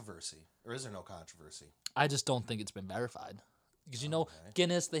controversy? Or is there no controversy? I just don't think it's been verified. Because,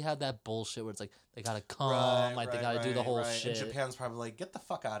 Guinness, they had that bullshit where it's like, they got to come, they got to do the whole shit. And Japan's probably like, get the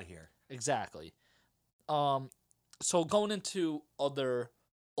fuck out of here. Exactly. So going into other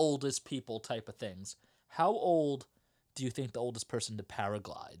oldest people type of things, how old do you think the oldest person to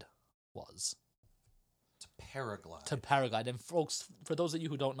paraglide was? To paraglide? And folks, for those of you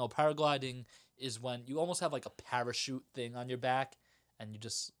who don't know, paragliding is when you almost have like a parachute thing on your back and you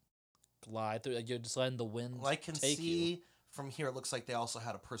just glide through. You're just letting the wind I can take see you. From here, it looks like they also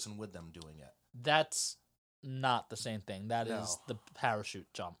had a person with them doing it. That's not the same thing. That is the parachute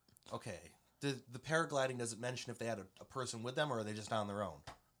jump. Okay. The paragliding, does it mention if they had a person with them, or are they just on their own?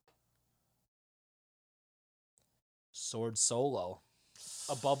 Soared solo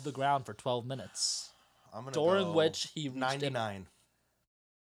above the ground for 12 minutes. I'm gonna during go which he reached 99.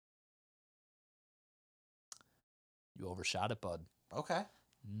 You overshot it, bud. Okay.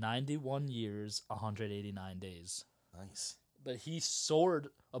 91 years, 189 days. Nice. But he soared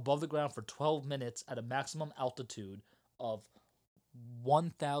above the ground for 12 minutes at a maximum altitude of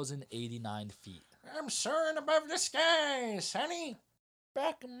 1,089 feet. I'm soaring above the skies, honey.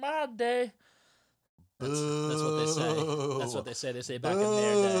 Back in my day. That's what they say. That's what they say. They say back in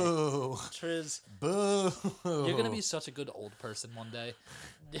their day. Trizzz, Boo. you're going to be such a good old person one day.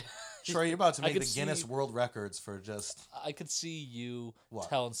 Troy, you're about to I make could the Guinness see- World Records for just... I could see you What?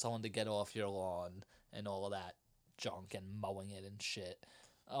 telling someone to get off your lawn and all of that junk and mowing it and shit.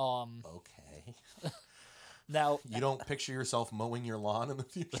 Okay. Now, You don't picture yourself mowing your lawn in the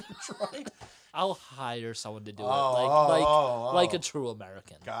future, Troy? I'll hire someone to do it, Oh, like a true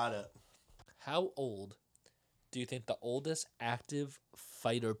American. Got it. How old do you think the oldest active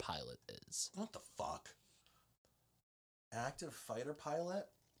fighter pilot is? What the fuck? Active fighter pilot?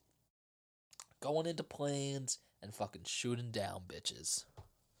 Going into planes and fucking shooting down bitches.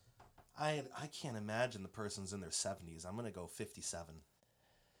 I can't imagine the person's in their 70s. I'm going to go 57.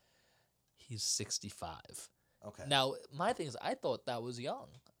 He's 65. Okay. Now, my thing is, I thought that was young.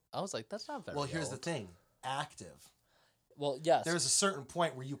 I was like, that's not very Well, here's the old. thing. Active. Well, yes. There's a certain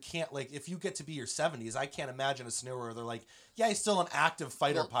point where you can't, like, if you get to be your 70s, I can't imagine a scenario where they're like, yeah, he's still an active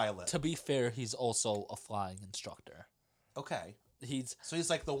fighter pilot. To be fair, he's also a flying instructor. Okay. So he's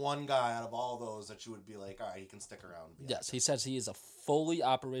like the one guy out of all those that you would be like, all right, he can stick around. And be yes, he says he is a fully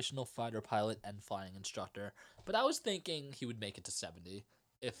operational fighter pilot and flying instructor. But I was thinking he would make it to 70.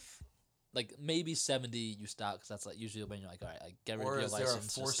 If, like, maybe 70 you stop, because that's like usually when you're like, all right, like, get rid Or of your is there a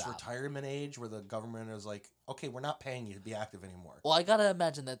license. forced stop. retirement age where the government is like, okay, we're not paying you to be active anymore? Well, I gotta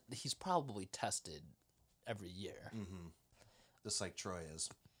imagine that he's probably tested every year. Mm-hmm. Just like Troy is.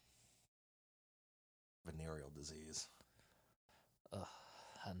 Venereal disease.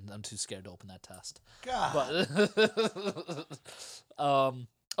 And I'm too scared to open that test. God. But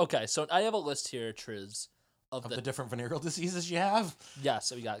okay, so I have a list here, Triz, of the different venereal diseases you have? Yeah,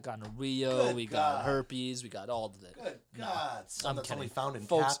 so we got gonorrhea, Good we God. got herpes, we got all of it. Good No, God. Some I'm that's kidding. only found in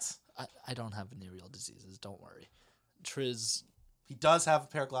Folks, cats. I don't have venereal diseases, don't worry. Triz, He does have a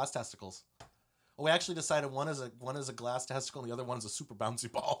pair of glass testicles. Oh, we actually decided one is a glass testicle and the other one is a super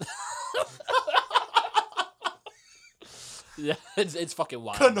bouncy ball. yeah, it's fucking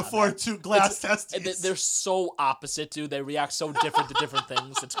wild. Couldn't man. afford two glass And testes. they're so opposite, dude. They react so different to different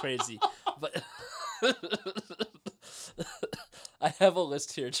things. It's crazy. But I have a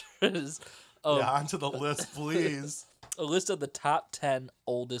list here, Triz. Yeah, onto the list, please. A list of the top 10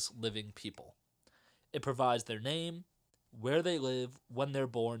 oldest living people. It provides their name, where they live, when they're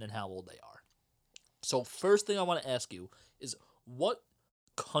born, and how old they are. So first thing I want to ask you is, what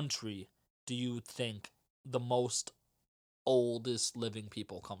country do you think the most oldest living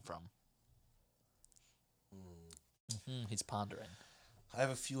people come from? He's pondering. I have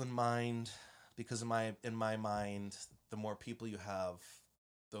a few in mind because in my mind, the more people you have,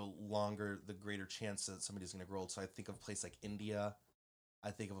 the greater chance that somebody's going to grow old. So I think of a place like India.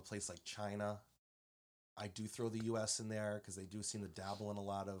 I think of a place like China. I do throw the U.S. in there because they do seem to dabble in a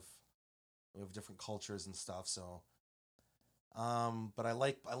lot of different cultures and stuff. So, but I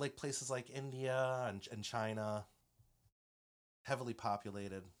like places like India and China, heavily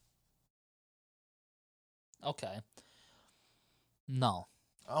populated. Okay. No.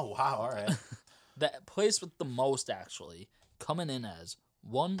 Oh wow! All right. The place with the most actually coming in as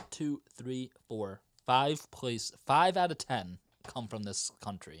 1, 2, 3, 4, 5 out of 10 come from this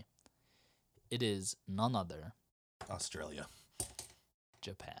country. It is none other Australia.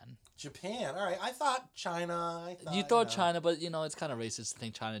 Japan. Japan. All right. I thought China. You thought China, but it's kind of racist to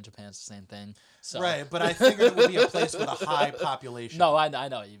think China and Japan's the same thing. So. Right, but I figured it would be a place with a high population. No, I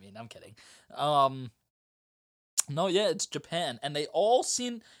know what you mean. I'm kidding. No, yeah, it's Japan, and they all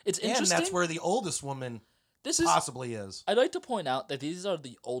seem. It's interesting. And that's where the oldest woman possibly is. I'd like to point out that these are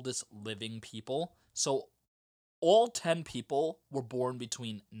the oldest living people. So, all 10 people were born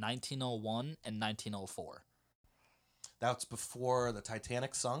between 1901 and 1904. That's before the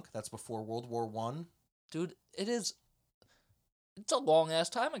Titanic sunk. That's before World War One. Dude, it's a long ass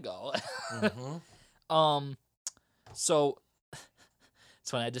time ago. Mm-hmm. So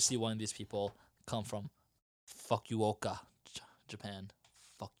it's funny. I just see one of these people come from Fukuoka, Japan.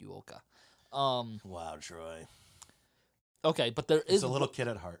 Fukuoka. Wow, Troy. Okay, but there He's is a little kid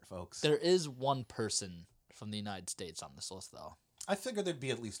at heart, folks. There is one person from the United States on this list, though. I figured there'd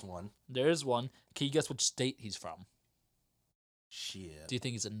be at least one. There is one. Can you guess which state he's from? Shit. Do you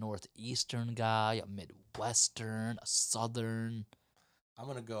think he's a northeastern guy, a midwestern, a southern? I'm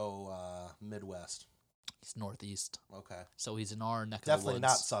gonna go Midwest. He's northeast. Okay. So he's in our neck of Definitely the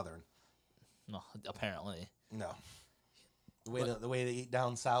woods. not Southern. No, apparently. No. The way they eat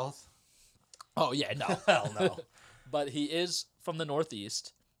down south. Oh yeah, no, Hell no. But he is from the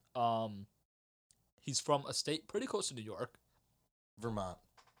Northeast. He's from a state pretty close to New York. Vermont.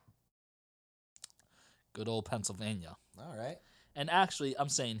 Good old Pennsylvania. All right. And actually, I'm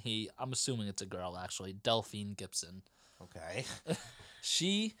assuming it's a girl, actually. Delphine Gibson. Okay.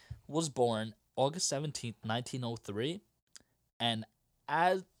 She was born August 17th, 1903. And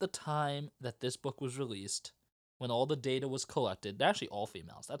at the time that this book was released, when all the data was collected, they're actually all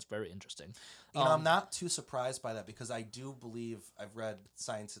females. That's very interesting. I'm not too surprised by that because I do believe I've read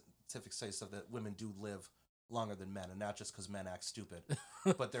scientific studies that women do live longer than men, and not just because men act stupid,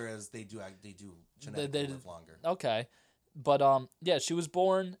 but they do genetically live longer. Okay. But yeah, she was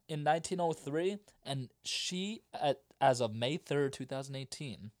born in 1903, and she as of May 3rd,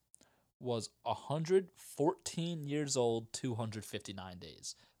 2018, was 114 years old, 259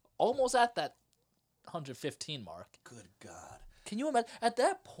 days. Almost at that 115 mark. Good God. Can you imagine at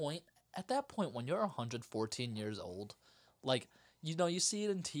that point when you're 114 years old, like, you see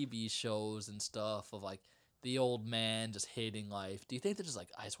it in TV shows and stuff of like the old man just hating life. Do you think they're just like,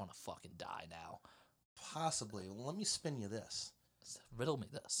 I just want to fucking die now? Possibly. Well, let me spin you this. Riddle me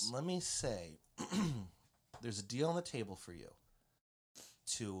this. Let me say there's a deal on the table for you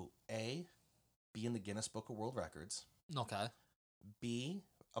to A, be in the Guinness Book of World Records. Okay. B,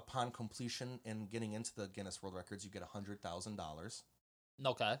 upon completion and getting into the Guinness World Records, you get $100,000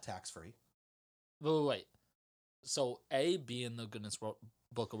 Okay. tax-free. Wait. So A, be in the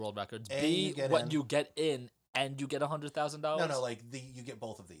Book of World Records. A, B, you you get in and you get $100,000. No, like you get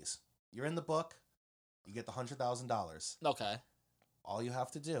both of these. You're in the book, you get the $100,000. Okay. All you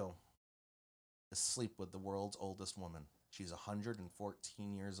have to do is sleep with the world's oldest woman. She's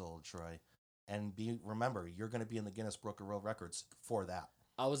 114 years old, Troy. And remember, you're going to be in the Guinness Book of World Records for that.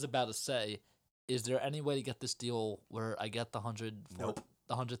 I was about to say, is there any way to get this deal where I get the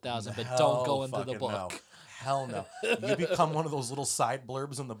 100,000, but don't go into the book? No. Hell no. You become one of those little side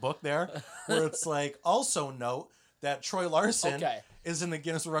blurbs in the book there, where it's like, also note that Troy Larson is in the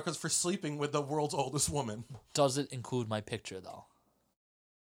Guinness World Records for sleeping with the world's oldest woman. Does it include my picture, though?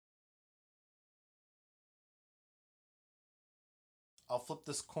 I'll flip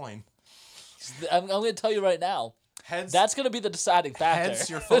this coin. I'm going to tell you right now. Heads, that's going to be the deciding factor. Heads,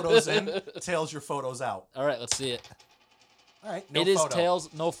 your photos in. Tails, your photos out. All right, let's see it. All right, no photo. It is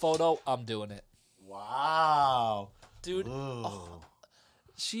tails, no photo. I'm doing it. Wow. Dude,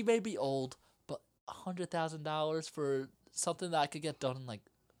 she may be old, but $100,000 for something that I could get done in like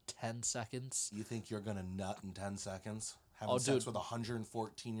 10 seconds. You think you're going to nut in 10 seconds? Having sex with a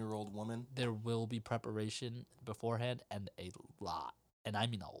 114-year-old woman? There will be preparation beforehand and a lot, and I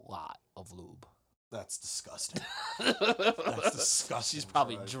mean a lot of lube. That's disgusting. That's disgusting. She's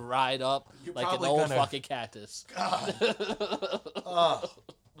probably dried up like an old fucking cactus. God.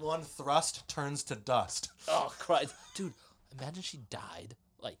 One thrust turns to dust. Oh, Christ. Dude, imagine she died,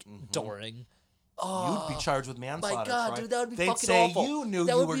 like, during. Oh, you'd be charged with manslaughter. My God, dude, that would be They'd fucking say awful. You knew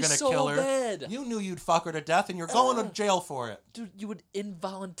you were going to kill her. Bad. You knew you'd fuck her to death, and you're going to jail for it. Dude, you would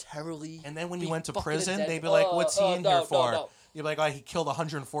involuntarily. And then when you went to prison, they'd be like, "What's he in here for?" No. You'd be like, "Oh, he killed a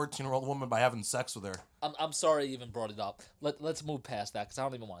 114-year-old woman by having sex with her." I'm sorry I even brought it up. Let's move past that because I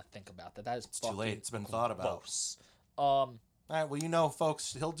don't even want to think about that. That is too late. It's been thought about. Gross. All right. Well,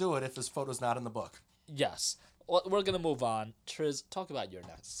 folks, he'll do it if his photo's not in the book. Yes. Well, we're gonna move on. Triz, talk about your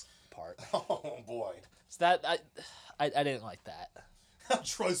next part. Oh boy. So that I didn't like that.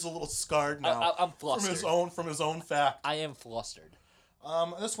 Troy's a little scarred now. I'm flustered from his own fact. I am flustered.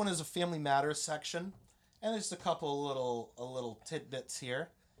 This one is a Family Matters section, and there's a couple little tidbits here.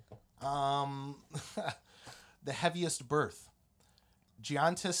 The heaviest birth.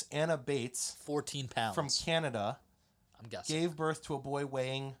 Giantis Anna Bates, 14 pounds from Canada. I'm guessing gave birth to a boy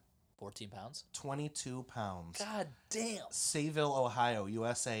weighing 14 pounds. 22 pounds. God damn. Sayville, Ohio,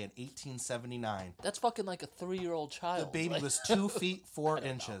 USA, in 1879. That's fucking like a 3-year-old child. The baby was 2 feet 4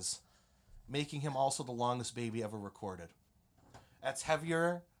 inches, making him also the longest baby ever recorded. That's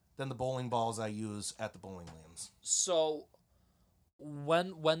heavier than the bowling balls I use at the bowling lanes. So,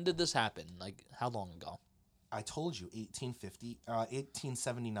 when did this happen? Like, how long ago? I told you,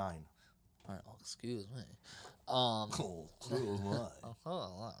 1879. All right, excuse me.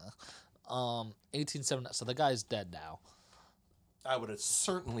 1870. So the guy's dead now. I would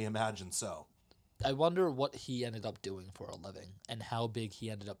certainly imagine so. I wonder what he ended up doing for a living and how big he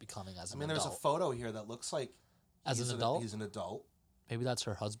ended up becoming as an adult. There's a photo here that looks like as an adult. He's an adult. Maybe that's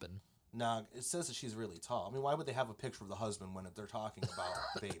her husband. Nah, it says that she's really tall. I mean, why would they have a picture of the husband when they're talking about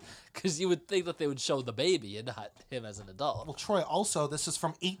the baby? Because you would think that they would show the baby and not him as an adult. Well, Troy, also, this is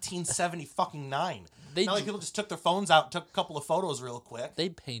from 1879. They Not like people just took their phones out, took a couple of photos real quick. They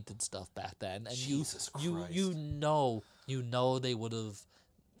painted stuff back then, and Jesus Christ. you know they would have.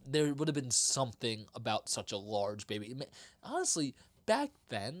 There would have been something about such a large baby. Honestly, back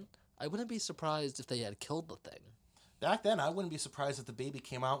then, I wouldn't be surprised if they had killed the thing. Back then, I wouldn't be surprised if the baby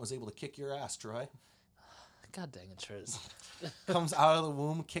came out and was able to kick your ass, Troy. God dang it, Trizzz. Comes out of the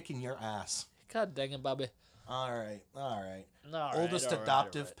womb kicking your ass. God dang it, Bobby. All right. Oldest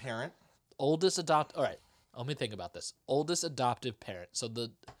adoptive parent. All right, let me think about this. Oldest adoptive parent. So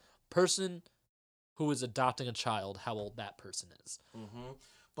the person who is adopting a child, how old that person is. Mm-hmm.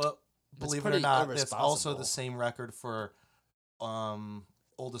 But believe it or pretty not, it's also irresponsible. the same record for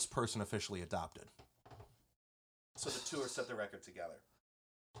oldest person officially adopted. So the two are set the record together.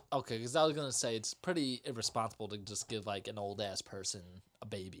 Okay, because I was going to say it's pretty irresponsible to just give, like, an old-ass person a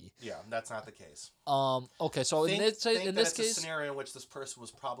baby. Yeah, that's not the case. Okay, so in this it's case... a scenario in which this person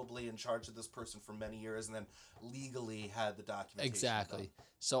was probably in charge of this person for many years and then legally had the documentation. Exactly. done.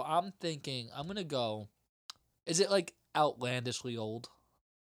 So I'm thinking, I'm going to go... Is it, like, outlandishly old,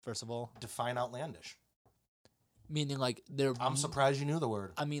 first of all? Define outlandish. Meaning, like, they're... I'm surprised you knew the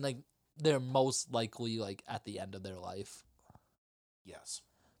word. I mean, like, they're most likely, like, at the end of their life. Yes.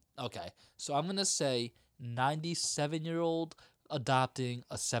 Okay, so I'm going to say 97-year-old adopting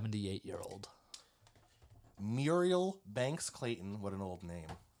a 78-year-old. Muriel Banks Clayton, what an old name,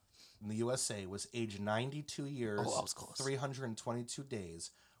 in the USA, was aged 92 years, Oh, that was close. 322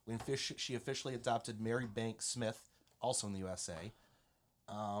 days, when she officially adopted Mary Banks Smith, also in the USA.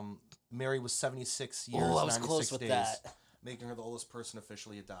 Mary was 76 years, Oh, I was 96 close with days, that. making her the oldest person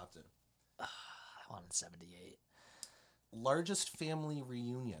officially adopted. I wanted 78. Largest family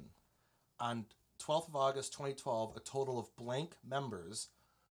reunion. On 12th of August 2012, a total of blank members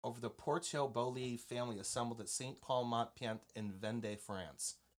of the Portiot-Beaulieu family assembled at St. Paul Montpient in Vendée,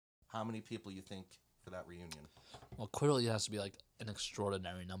 France. How many people you think for that reunion? Well, clearly it has to be like an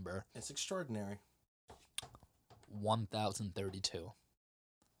extraordinary number. It's extraordinary. 1,032.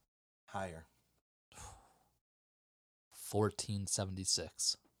 Higher.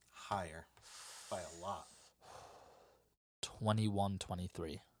 1,476. Higher. By a lot.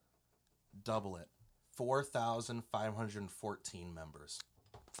 2,123. Double it. 4,514 members.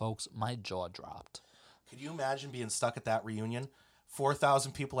 Folks, my jaw dropped. Could you imagine being stuck at that reunion?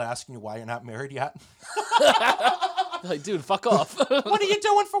 4,000 people asking you why you're not married yet? Like, dude, fuck off. What are you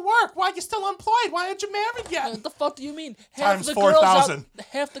doing for work? Why are you still employed? Why aren't you married yet? What the fuck do you mean? Times 4,000.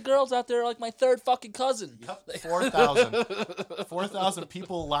 Half the girls out there are like my third fucking cousin. Yep, 4,000. 4,000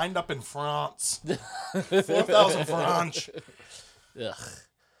 people lined up in France. 4,000 French. Ugh.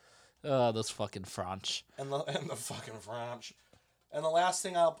 Oh, those fucking French. And the fucking French. And the last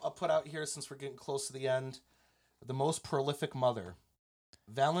thing I'll put out here, since we're getting close to the end, the most prolific mother,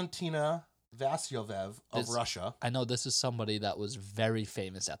 Valentina Vasilyev of Russia. I know this is somebody that was very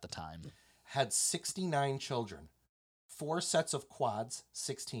famous at the time. Had 69 children. 4 sets of quads,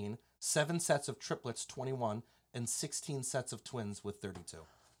 16. 7 sets of triplets, 21. And 16 sets of twins with 32.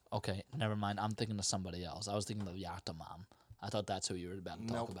 Okay, never mind. I'm thinking of somebody else. I was thinking of Yatta Mom. I thought that's who you were about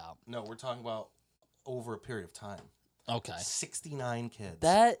to talk about. No, we're talking about over a period of time. Okay. 69 kids.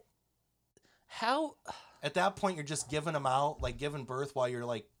 How... At that point, you're just giving them out, like giving birth while you're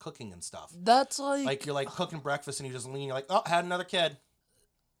like cooking and stuff. That's like... Like you're like cooking breakfast and you just lean, you're like, oh, had another kid.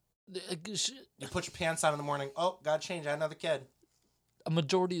 You put your pants on in the morning. Oh, gotta change, I had another kid. A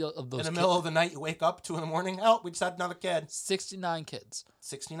majority of those In the middle of the night, you wake up, 2 a.m. Oh, we just had another kid. 69 kids.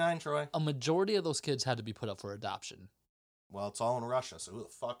 69, Troy. A majority of those kids had to be put up for adoption. Well, it's all in Russia, so who the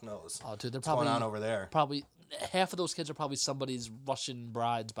fuck knows? Oh, dude, they're What's probably... going on over there? Probably... Half of those kids are probably somebody's Russian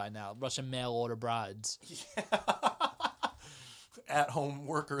brides by now. Russian mail-order brides. Yeah. At-home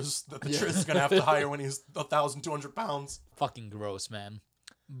workers that the Trizzz is going to have to hire when he's 1,200 pounds. Fucking gross, man.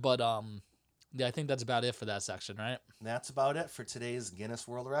 But, yeah, I think that's about it for that section, right? That's about it for today's Guinness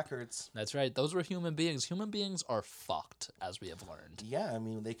World Records. That's right. Those were human beings. Human beings are fucked, as we have learned. Yeah, I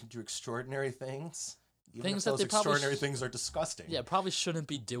mean, they can do extraordinary things. Even Things if that those they probably extraordinary things are disgusting. Yeah, probably shouldn't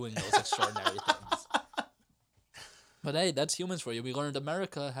be doing those extraordinary things. But hey, that's humans for you. We learned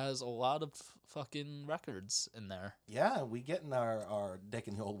America has a lot of fucking records in there. Yeah, we getting our dick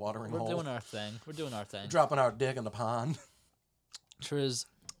in the old watering hole. We're doing our thing. We're doing our thing. Dropping our dick in the pond. Triz,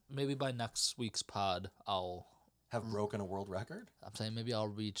 maybe by next week's pod, I'll... Have broken a world record? I'm saying maybe I'll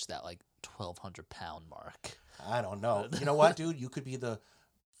reach that, like, 1,200-pound mark. I don't know. You know what, dude? You could be the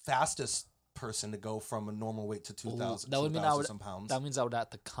fastest person to go from a normal weight to 2,000 That would mean some pounds. That means I would have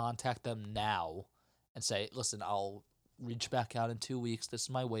to contact them now and say, listen, I'll reach back out in 2 weeks. This is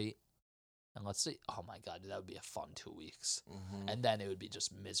my weight. And let's see. Oh my God, that would be a fun 2 weeks. Mm-hmm. And then it would be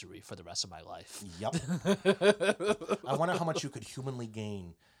just misery for the rest of my life. Yep. I wonder how much you could humanly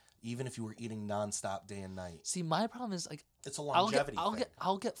gain, even if you were eating nonstop day and night. See, my problem is like It's a longevity thing.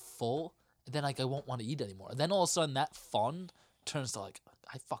 I'll get full, and then like I won't want to eat anymore. And then all of a sudden that fun turns to like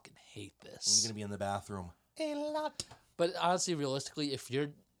I fucking hate this. And you're gonna be in the bathroom a lot. But honestly, realistically, if your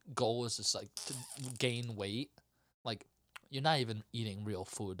goal is just like to gain weight, like you're not even eating real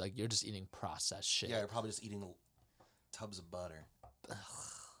food. Like you're just eating processed shit. Yeah, you're probably just eating tubs of butter.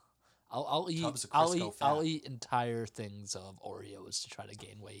 I'll eat entire things of Oreos to try to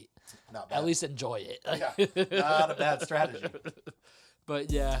gain weight. Not bad. At least enjoy it. Yeah, not a bad strategy.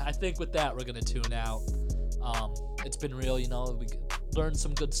 But yeah, I think with that we're gonna tune out. It's been real, we learned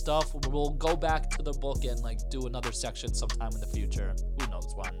some good stuff. We'll go back to the book and like do another section sometime in the future. Who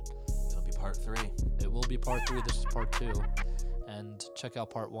knows when? It'll be part 3. It will be part 3. This is part 2, and check out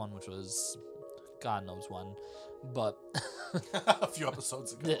part 1, which was God knows when. But a few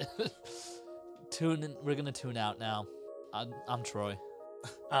episodes ago. Tune in. We're gonna tune out now. I'm Troy.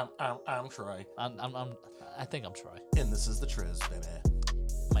 I'm Troy. I think I'm Troy. And this is the Trizzz, baby.